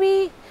 months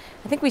maybe?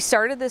 I think we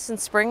started this in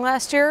spring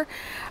last year.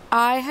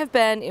 I have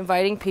been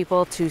inviting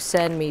people to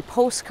send me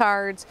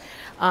postcards,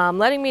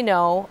 letting me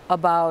know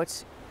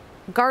about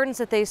gardens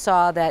that they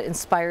saw that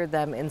inspired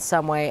them in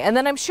some way. And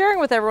then I'm sharing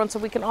with everyone so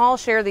we can all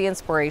share the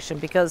inspiration,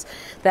 because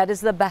that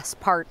is the best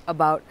part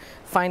about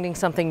finding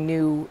something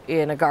new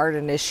in a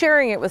garden, is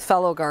sharing it with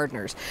fellow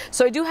gardeners.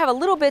 So I do have a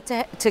little bit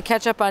to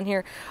catch up on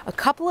here. A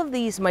couple of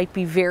these might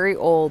be very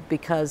old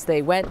because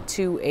they went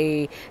to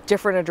a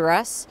different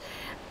address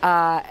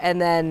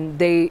and then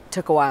they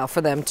took a while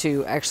for them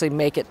to actually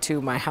make it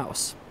to my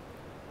house.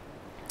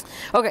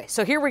 Okay,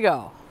 so here we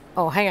go.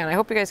 Oh, hang on. I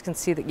hope you guys can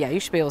see that. Yeah, you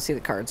should be able to see the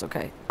cards.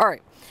 Okay. All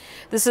right.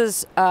 This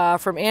is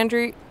from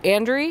Andre.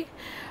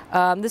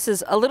 This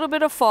is A Little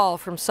Bit of Fall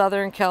from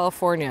Southern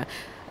California.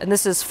 And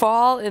this is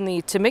fall in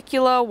the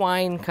Temecula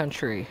wine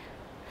country.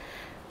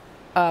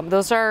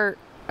 Those are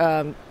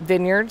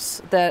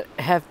vineyards that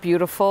have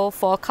beautiful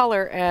fall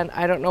color. And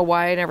I don't know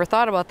why I never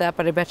thought about that,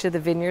 but I bet you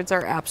the vineyards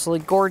are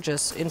absolutely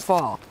gorgeous in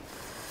fall.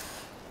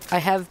 I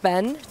have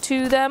been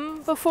to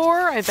them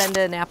before. I've been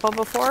to Napa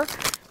before,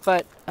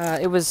 but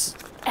it was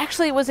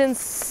in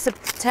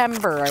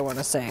September, I want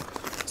to say.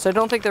 So I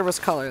don't think there was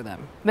color then.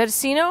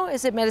 Medicino,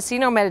 is it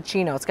Medicino?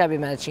 Medicino, it's gotta be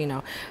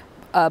Medicino.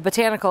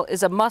 Botanical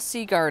is a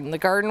must-see garden. The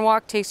garden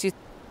walk takes you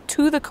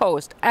to the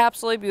coast.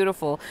 Absolutely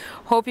beautiful.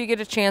 Hope you get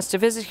a chance to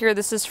visit here.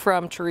 This is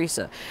from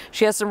Teresa.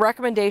 She has some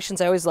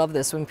recommendations. I always love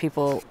this when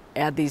people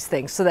add these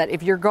things so that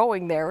if you're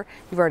going there,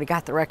 you've already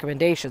got the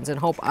recommendations, and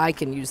hope I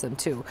can use them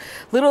too.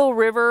 Little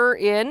River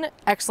Inn,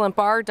 excellent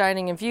bar,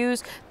 dining and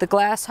views. The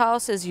Glass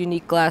House is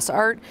unique glass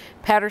art.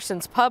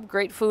 Patterson's Pub,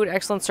 great food,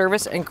 excellent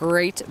service, and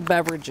great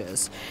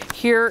beverages.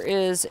 Here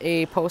is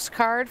a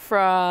postcard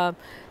from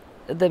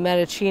the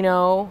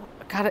Medicino.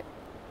 Got it.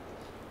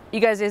 You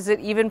guys, is it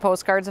even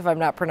postcards if I'm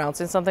not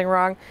pronouncing something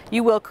wrong?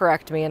 You will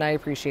correct me, and I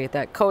appreciate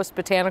that. Coast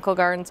Botanical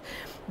Gardens.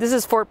 This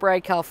is Fort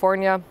Bragg,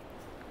 California.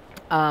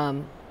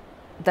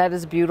 That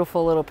is a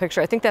beautiful little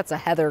picture. I think that's a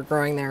heather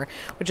growing there,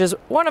 which is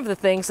one of the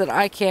things that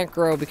I can't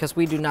grow because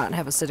we do not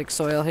have acidic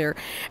soil here.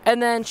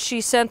 And then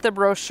she sent the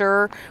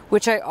brochure,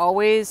 which I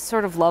always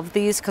sort of love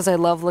these because I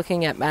love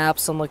looking at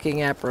maps and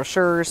looking at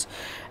brochures.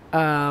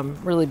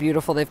 Really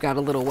beautiful. They've got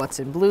a little what's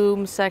in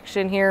bloom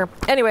section here.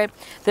 Anyway,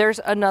 there's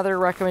another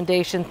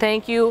recommendation.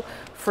 Thank you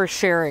for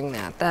sharing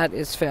that. That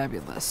is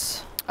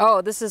fabulous.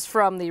 Oh, this is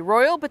from the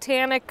Royal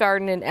Botanic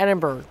Garden in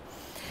Edinburgh.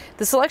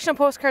 The selection of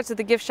postcards at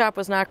the gift shop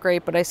was not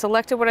great, but I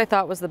selected what I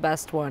thought was the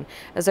best one.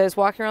 As I was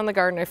walking around the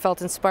garden, I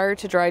felt inspired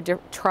to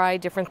try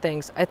different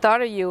things. I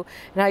thought of you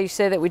and how you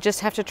say that we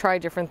just have to try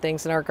different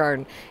things in our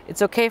garden.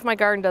 It's okay if my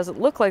garden doesn't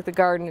look like the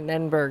garden in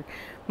Edinburgh.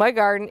 My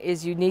garden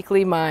is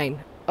uniquely mine.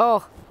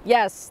 Oh,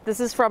 yes,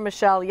 this is from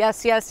Michelle.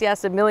 Yes, yes,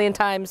 yes, a million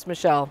times,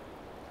 Michelle.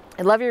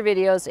 I love your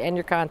videos and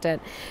your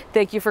content.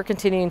 Thank you for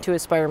continuing to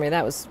inspire me.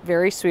 That was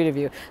very sweet of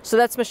you. So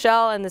that's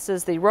Michelle, and this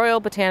is the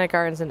Royal Botanic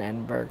Gardens in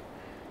Edinburgh.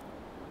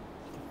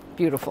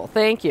 Beautiful.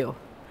 Thank you.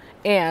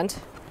 And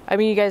I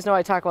mean, you guys know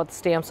I talk about the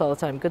stamps all the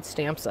time. Good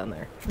stamps on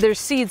there. There's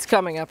seeds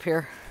coming up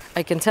here,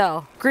 I can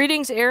tell.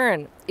 Greetings,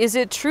 Erin. Is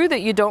it true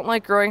that you don't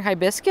like growing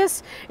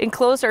hibiscus?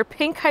 Enclosed are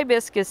pink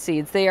hibiscus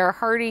seeds. They are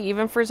hardy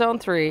even for zone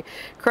 3.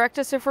 Correct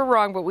us if we're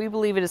wrong, but we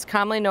believe it is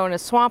commonly known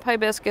as swamp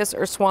hibiscus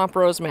or swamp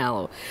rose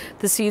mallow.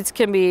 The seeds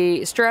can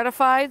be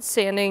stratified,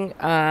 sanding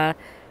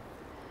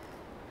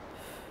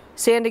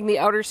the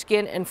outer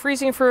skin and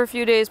freezing for a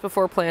few days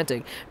before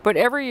planting. But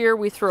every year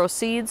we throw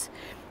seeds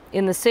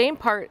in the same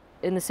part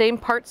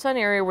sun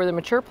area where the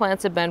mature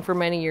plants have been for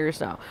many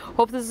years now.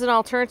 Hope this is an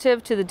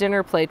alternative to the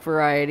dinner plate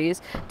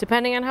varieties.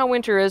 Depending on how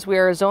winter is, we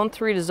are a zone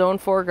 3 to zone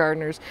 4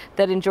 gardeners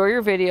that enjoy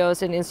your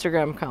videos and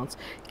Instagram accounts.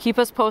 Keep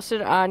us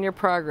posted on your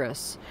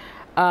progress.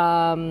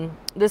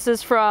 This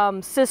is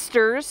from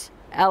Sisters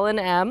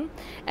L&M,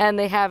 and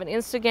they have an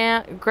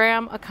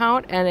Instagram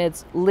account, and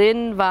it's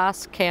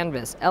Linvas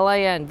Canvas,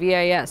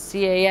 LINVAS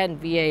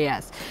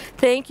CANVAS.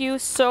 Thank you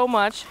so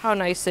much. How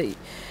nice that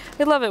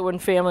I love it when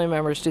family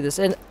members do this,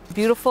 and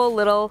beautiful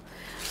little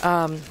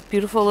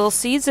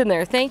seeds in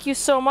there. Thank you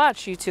so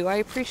much, you two. I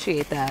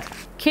appreciate that.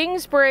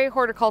 Kingsbury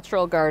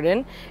Horticultural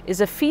Garden is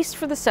a feast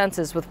for the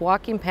senses, with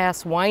walking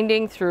paths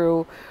winding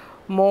through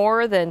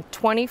more than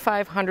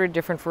 2,500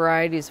 different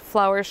varieties of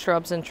flowers,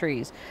 shrubs, and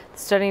trees. The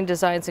stunning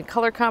designs and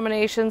color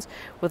combinations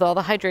with all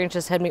the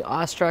hydrangeas had me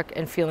awestruck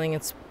and feeling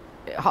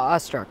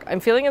awestruck. I'm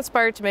feeling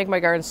inspired to make my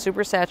garden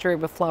super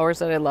saturated with flowers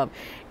that I love.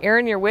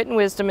 Erin, your wit and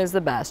wisdom is the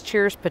best.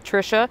 Cheers,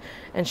 Patricia,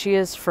 and she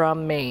is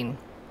from Maine.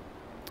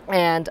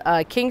 And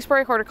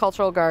Kingsbury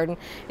Horticultural Garden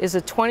is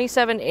a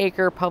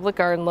 27-acre public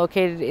garden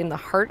located in the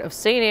heart of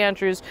St.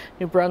 Andrews,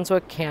 New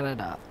Brunswick,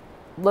 Canada.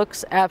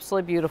 Looks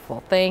absolutely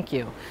beautiful. Thank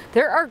you.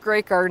 There are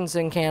great gardens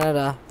in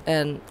Canada,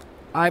 and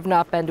I've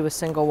not been to a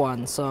single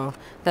one, so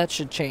that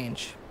should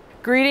change.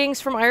 Greetings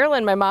from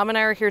Ireland. My mom and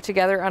I are here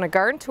together on a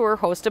garden tour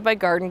hosted by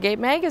Garden Gate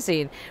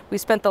magazine. We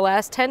spent the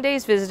last 10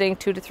 days visiting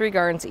 2 to 3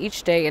 gardens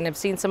each day and have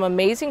seen some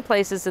amazing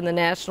places in the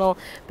National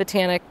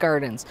Botanic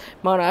Gardens,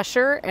 Mount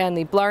Usher and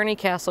the Blarney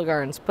Castle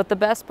Gardens. But the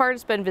best part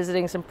has been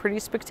visiting some pretty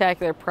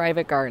spectacular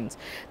private gardens.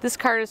 This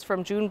card is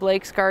from June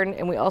Blake's garden,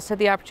 and we also had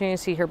the opportunity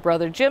to see her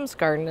brother Jim's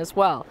garden as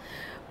well.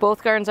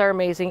 Both gardens are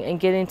amazing,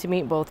 and getting to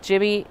meet both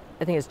Jimmy,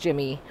 I think it's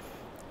Jimmy,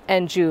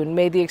 and June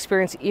made the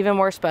experience even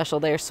more special.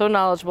 They are so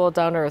knowledgeable,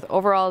 down to earth.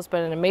 Overall, it's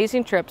been an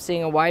amazing trip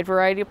seeing a wide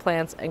variety of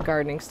plants and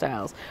gardening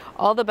styles.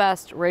 All the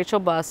best, Rachel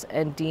Buss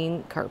and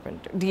Deanne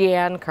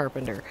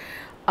Carpenter.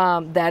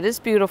 That is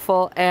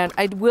beautiful, and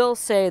I will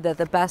say that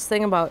the best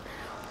thing about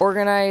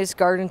organized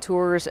garden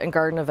tours and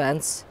garden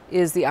events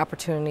is the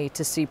opportunity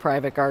to see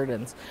private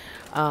gardens.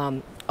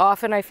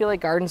 Often I feel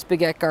like gardens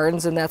beget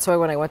gardens, and that's why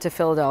when I went to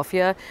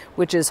Philadelphia,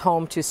 which is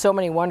home to so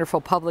many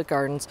wonderful public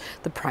gardens,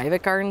 the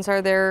private gardens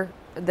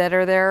that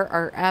are there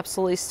are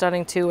absolutely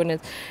stunning too, and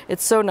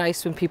it's so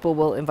nice when people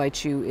will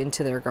invite you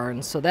into their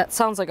gardens. So that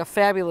sounds like a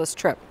fabulous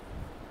trip.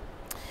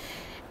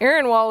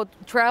 Erin, while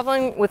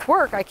traveling with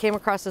work, I came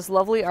across this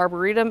lovely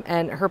arboretum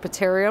and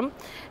herpetarium,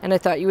 and I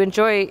thought you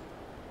enjoy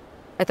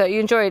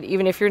it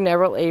even if you're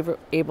never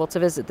able to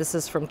visit. This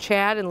is from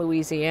Chad in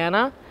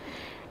Louisiana.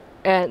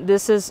 And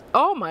this is,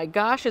 oh my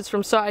gosh, it's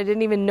from Saudi. I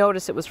didn't even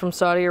notice it was from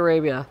Saudi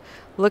Arabia.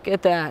 Look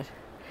at that.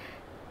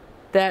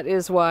 That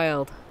is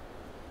wild.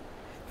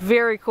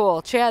 Very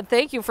cool. Chad,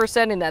 thank you for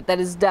sending that. That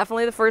is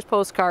definitely the first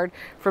postcard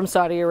from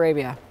Saudi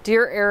Arabia.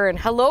 Dear Erin,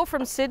 hello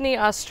from Sydney,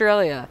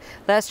 Australia.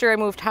 Last year I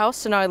moved house,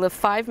 so now I live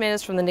 5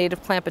 minutes from the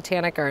native plant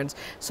botanic gardens,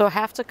 so I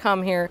have to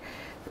come here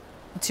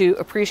to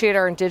appreciate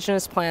our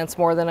indigenous plants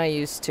more than I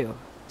used to.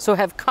 So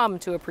have come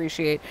to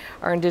appreciate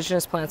our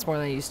indigenous plants more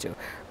than I used to.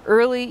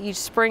 Early each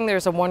spring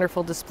there's a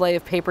wonderful display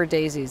of paper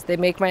daisies. They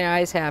make my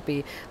eyes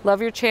happy.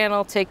 Love your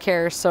channel. Take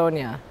care,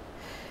 Sonia.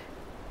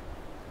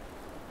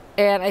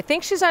 And I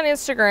think she's on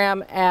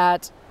Instagram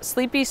at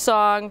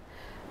sleepysong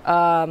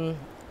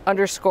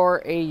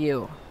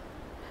 _AU.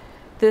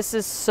 This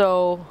is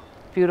so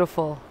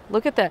beautiful.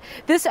 Look at that.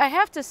 This, I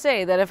have to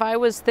say that if I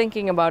was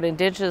thinking about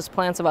indigenous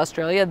plants of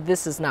Australia,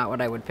 this is not what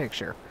I would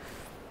picture.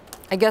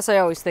 I guess I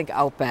always think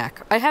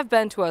outback. I have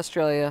been to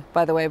Australia,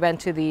 by the way. I've been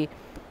to the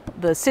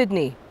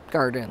Sydney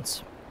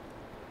gardens.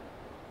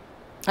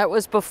 That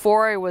was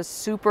before I was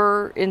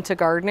super into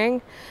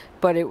gardening,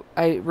 but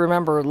I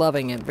remember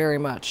loving it very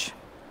much.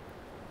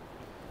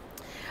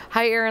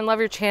 Hi Erin, love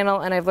your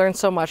channel and I've learned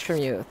so much from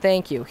you.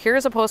 Thank you.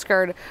 Here's a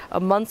postcard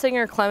of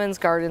Munsinger Clemens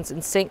Gardens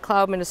in St.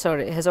 Cloud,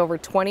 Minnesota. It has over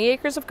 20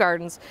 acres of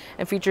gardens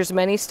and features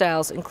many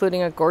styles,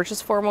 including a gorgeous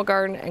formal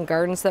garden and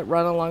gardens that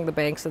run along the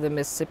banks of the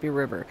Mississippi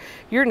River.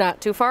 You're not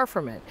too far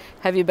from it.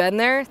 Have you been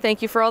there?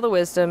 Thank you for all the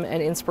wisdom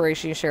and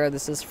inspiration you share.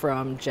 This is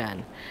from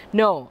Jen.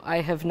 No,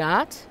 I have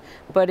not,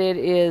 but it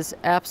is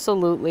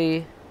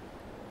absolutely,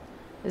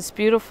 it's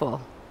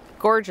beautiful.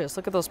 Gorgeous.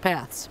 Look at those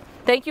paths.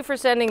 Thank you for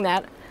sending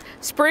that.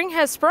 Spring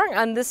has sprung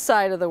on this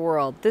side of the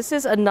world. This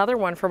is another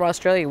one from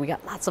Australia. We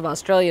got lots of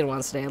Australian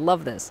ones today. I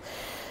love this.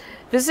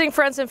 Visiting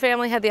friends and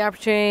family, had the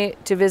opportunity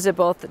to visit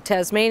both the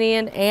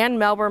Tasmanian and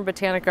Melbourne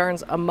Botanic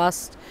Gardens. A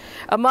must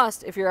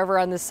if you're ever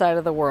on this side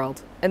of the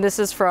world. And this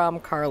is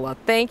from Carla.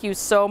 Thank you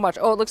so much.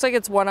 Oh, it looks like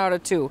it's 1 out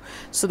of 2.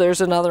 So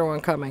there's another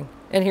one coming.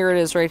 And here it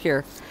is right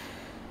here.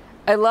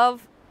 I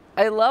love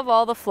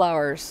all the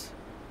flowers.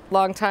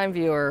 Longtime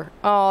viewer.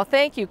 Oh,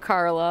 thank you,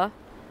 Carla.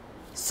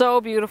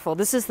 So beautiful.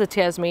 This is the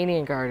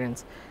Tasmanian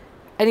Gardens.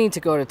 I need to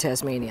go to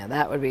Tasmania.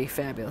 That would be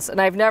fabulous. And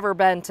I've never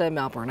been to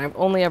Melbourne. I've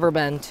only ever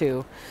been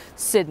to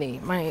Sydney.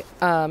 My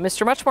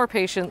Mr. Much More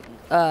Patient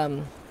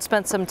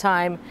spent some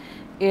time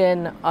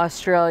in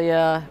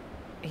Australia.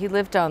 He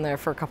lived down there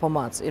for a couple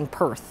months in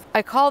Perth.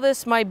 I call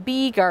this my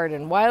bee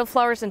garden.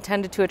 Wildflowers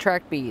intended to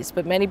attract bees,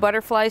 but many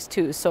butterflies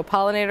too, so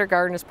pollinator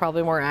garden is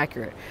probably more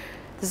accurate.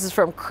 This is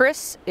from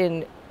Chris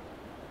in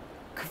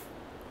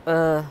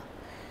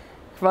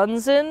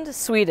Kvansund,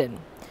 Sweden.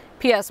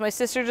 P.S. My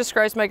sister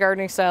describes my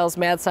gardening style as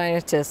mad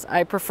scientist.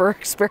 I prefer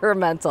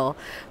experimental.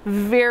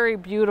 Very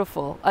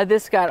beautiful.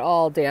 This got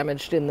all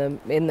damaged in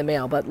the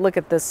mail, but look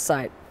at this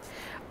side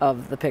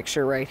of the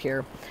picture right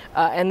here.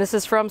 And this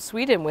is from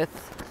Sweden with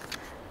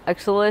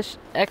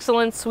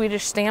excellent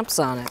Swedish stamps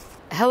on it.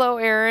 Hello,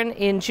 Erin.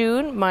 In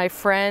June, my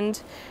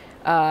friend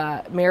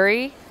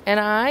Mary and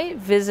I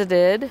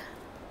visited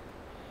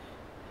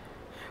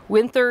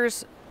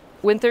Winters,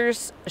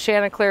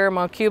 Chanticleer,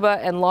 Mount Cuba,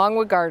 and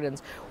Longwood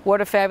Gardens.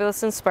 What a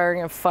fabulous,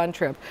 inspiring, and fun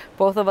trip.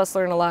 Both of us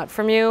learn a lot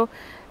from you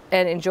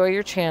and enjoy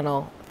your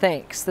channel.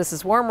 Thanks. This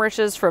is warm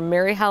wishes from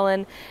Mary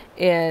Helen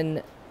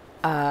in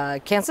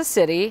Kansas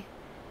City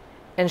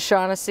and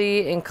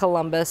Shaughnessy in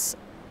Columbus,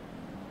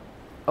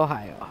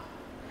 Ohio.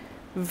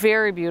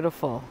 Very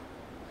beautiful.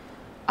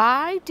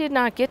 I did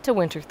not get to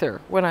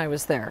Winterthur when I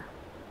was there.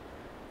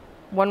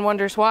 One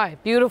wonders why.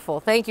 Beautiful.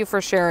 Thank you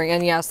for sharing.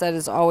 And yes, that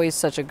is always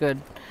such a good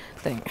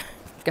thing.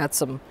 Got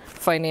some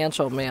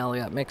financial mail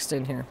got mixed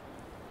in here.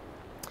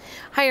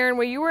 Hi Erin,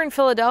 when you were in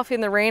Philadelphia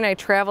in the rain, I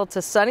traveled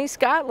to sunny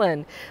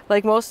Scotland.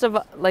 Like most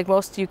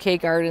UK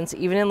gardens,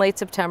 even in late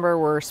September,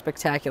 were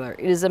spectacular.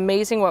 It is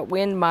amazing what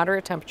wind,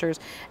 moderate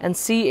temperatures, and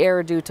sea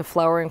air do to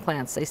flowering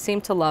plants. They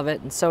seem to love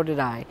it, and so did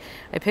I.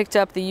 I picked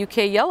up the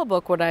UK Yellow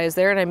Book when I was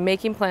there, and I'm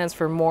making plans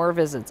for more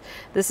visits.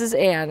 This is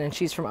Anne, and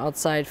she's from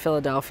outside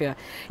Philadelphia.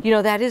 You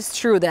know, that is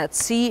true, that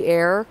sea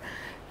air.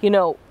 You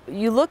know,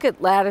 you look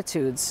at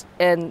latitudes,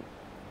 and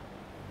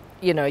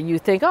you know, you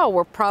think, oh,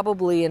 we're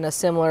probably in a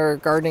similar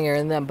gardening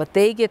area than them, but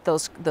they get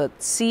the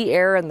sea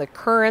air and the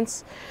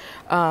currents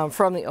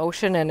from the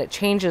ocean, and it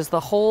changes the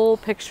whole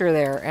picture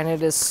there, and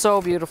it is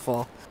so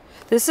beautiful.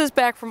 This is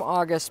back from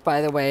August,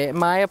 by the way.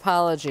 My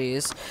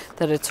apologies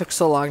that it took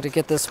so long to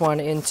get this one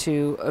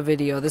into a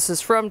video. This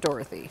is from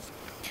Dorothy,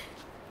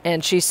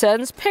 and she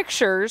sends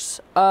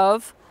pictures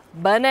of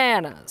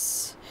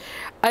bananas.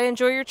 I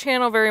enjoy your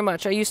channel very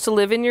much. I used to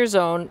live in your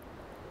zone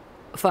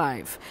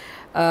 5.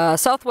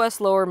 Southwest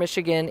Lower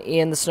Michigan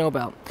in the snow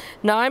belt.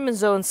 Now I'm in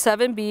zone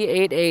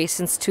 7B 8A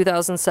since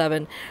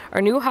 2007.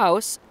 Our new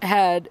house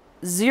had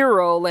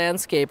 0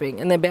 landscaping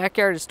and the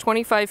backyard is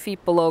 25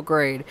 feet below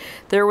grade.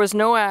 There was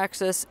no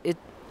access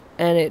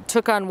and it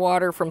took on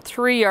water from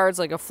 3 yards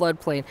like a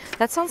floodplain.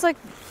 That sounds like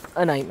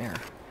a nightmare.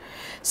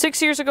 6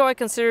 years ago I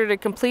considered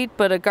it complete,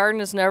 but a garden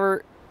is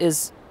never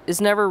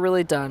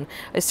really done.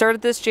 I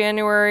started this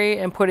January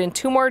and put in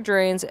 2 more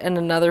drains and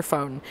another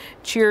fountain.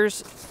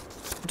 Cheers,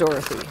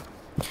 Dorothy.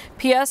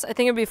 P.S. I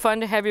think it'd be fun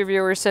to have your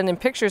viewers send in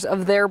pictures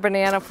of their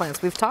banana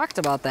plants. We've talked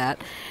about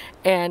that.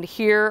 And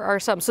here are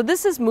some. So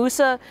this is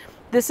Musa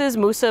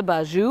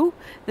Baju.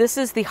 This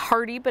is the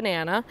hardy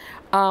banana,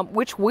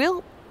 which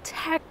will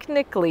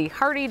technically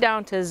hardy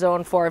down to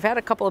zone 4. I've had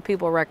a couple of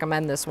people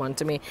recommend this one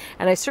to me,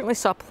 and I certainly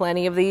saw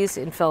plenty of these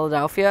in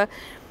Philadelphia.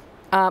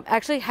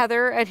 Actually,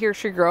 Heather at Here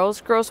She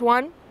Grows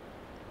one.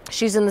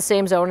 She's in the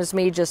same zone as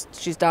me,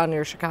 just she's down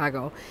near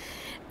Chicago.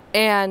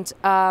 And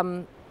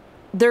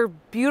they're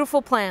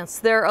beautiful plants.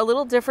 They're a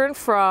little different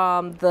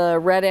from the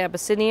red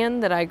Abyssinian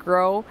that I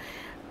grow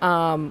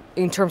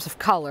in terms of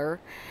color.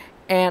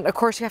 And of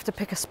course you have to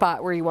pick a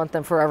spot where you want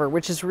them forever,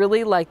 which is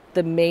really like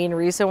the main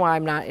reason why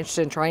I'm not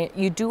interested in trying it.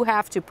 You do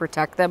have to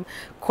protect them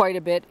quite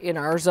a bit in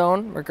our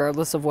zone,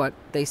 regardless of what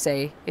they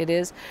say it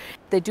is.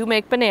 They do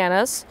make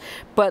bananas,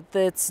 but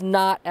it's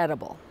not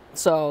edible.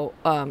 So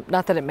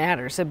not that it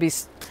matters.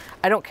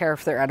 I don't care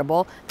if they're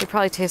edible. They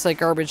probably taste like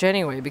garbage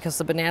anyway, because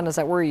the bananas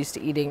that we're used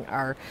to eating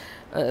are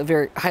a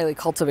very highly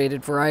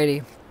cultivated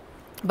variety.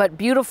 But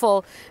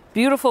beautiful,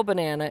 beautiful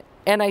banana.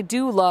 And I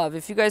do love,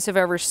 if you guys have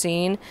ever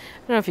seen, I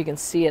don't know if you can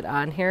see it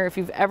on here, if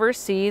you've ever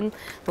seen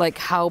like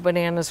how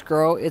bananas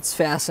grow, it's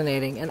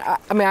fascinating. And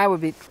I mean, I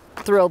would be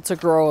thrilled to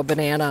grow a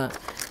banana.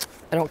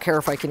 I don't care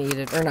if I can eat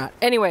it or not.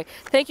 Anyway,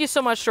 thank you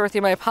so much, Dorothy.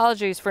 My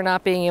apologies for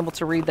not being able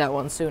to read that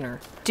one sooner.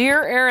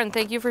 Dear Erin,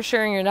 thank you for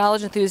sharing your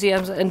knowledge,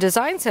 enthusiasm, and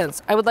design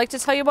sense. I would like to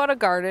tell you about a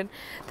garden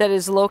that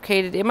is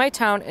located in my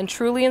town and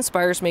truly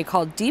inspires me,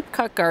 called Deep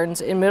Cut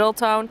Gardens in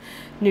Middletown,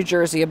 New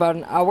Jersey, about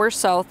an hour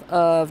south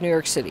of New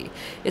York City.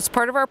 It's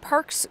part of our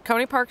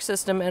county park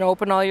system and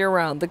open all year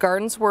round. The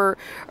gardens were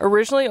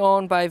originally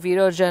owned by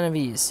Vito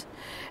Genovese.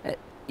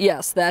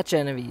 Yes, that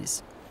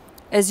Genovese.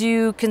 As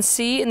you can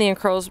see in the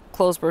enclosed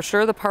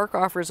brochure, the park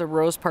offers a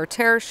rose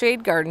parterre,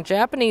 shade garden,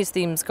 Japanese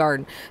themed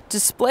garden,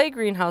 display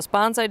greenhouse,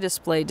 bonsai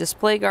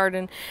display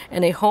garden,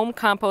 and a home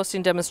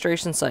composting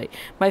demonstration site.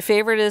 My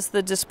favorite is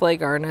the display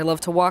garden. I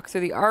love to walk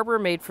through the arbor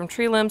made from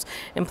tree limbs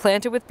and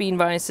plant it with bean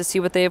vines to see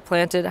what they have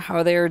planted,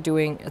 how they are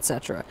doing,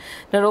 etc.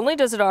 Not only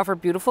does it offer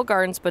beautiful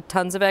gardens, but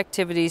tons of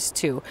activities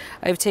too.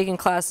 I have taken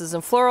classes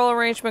in floral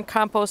arrangement,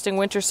 composting,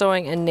 winter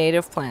sowing, and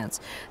native plants.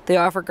 They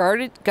offer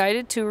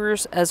guided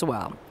tours as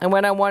well. I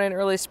went on one in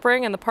early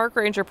spring, and the park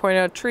ranger pointed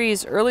out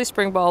trees, early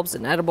spring bulbs,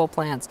 and edible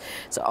plants.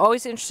 It's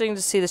always interesting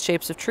to see the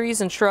shapes of trees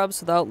and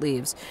shrubs without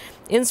leaves.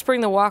 In spring,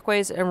 the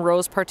walkways and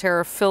rose parterre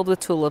are filled with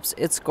tulips.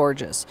 It's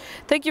gorgeous.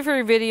 Thank you for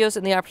your videos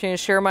and the opportunity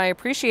to share my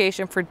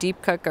appreciation for Deep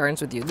Cut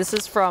Gardens with you. This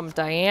is from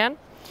Diane,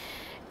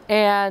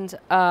 and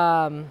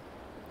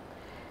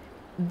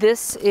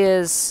this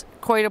is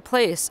quite a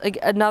place.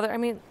 I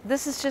mean,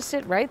 this is just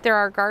it, right? There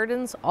are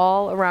gardens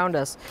all around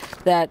us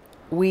that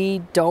we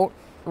don't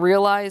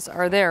realize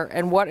are there,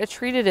 and what a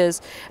treat it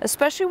is,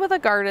 especially with a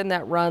garden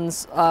that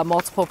runs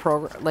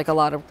multiple like a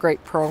lot of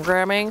great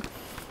programming.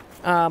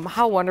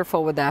 How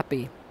wonderful would that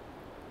be?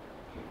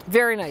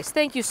 Very nice.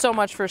 Thank you so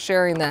much for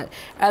sharing that.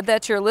 Add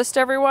that to your list,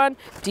 everyone.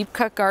 Deep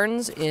Cut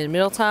Gardens in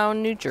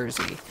Middletown, New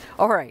Jersey.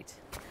 All right.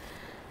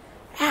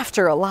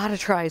 After a lot of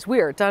tries,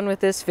 we are done with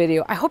this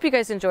video. I hope you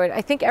guys enjoyed.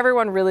 I think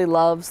everyone really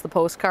loves the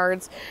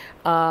postcards.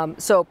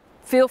 So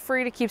feel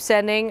free to keep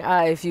sending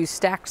if you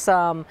stack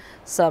some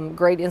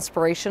great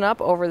inspiration up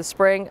over the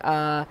spring.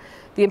 The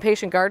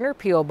Impatient Gardener,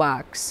 P.O.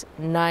 Box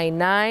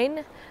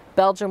 99,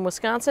 Belgium,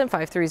 Wisconsin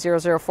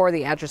 53004.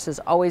 The address is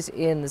always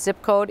in the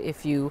zip code.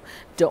 If you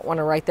don't want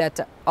to write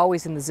that,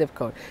 always in the zip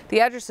code.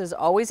 The address is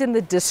always in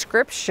the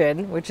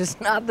description, which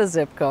is not the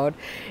zip code,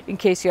 in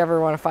case you ever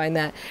want to find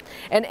that.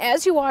 And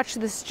as you watch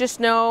this, just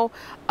know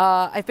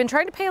I've been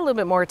trying to pay a little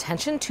bit more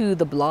attention to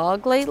the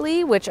blog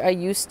lately, which I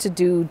used to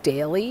do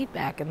daily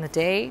back in the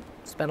day.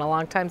 It's been a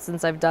long time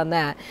since I've done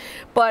that.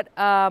 But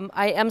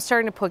I am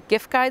starting to put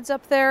gift guides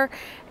up there,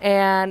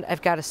 and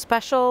I've got a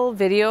special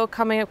video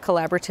coming up,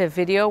 collaborative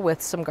video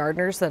with some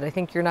gardeners that I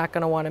think you're not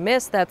going to want to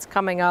miss. That's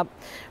coming up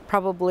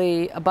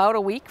probably about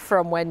a week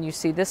from when you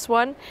see this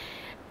one.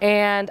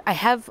 And I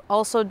have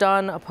also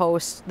done a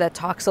post that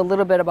talks a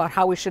little bit about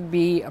how we should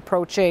be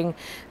approaching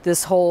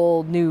this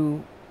whole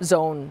new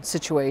zone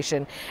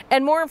situation,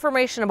 and more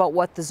information about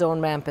what the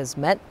zone map is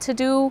meant to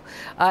do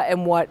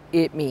and what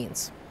it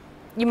means.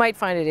 You might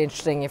find it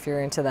interesting if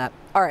you're into that.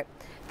 All right.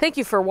 Thank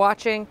you for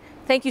watching.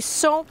 Thank you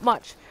so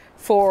much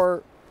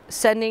for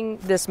sending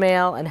this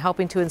mail and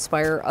helping to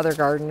inspire other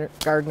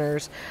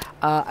gardeners.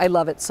 I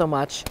love it so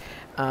much.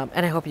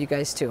 And I hope you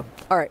guys too.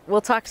 All right.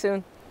 We'll talk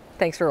soon.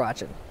 Thanks for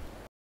watching.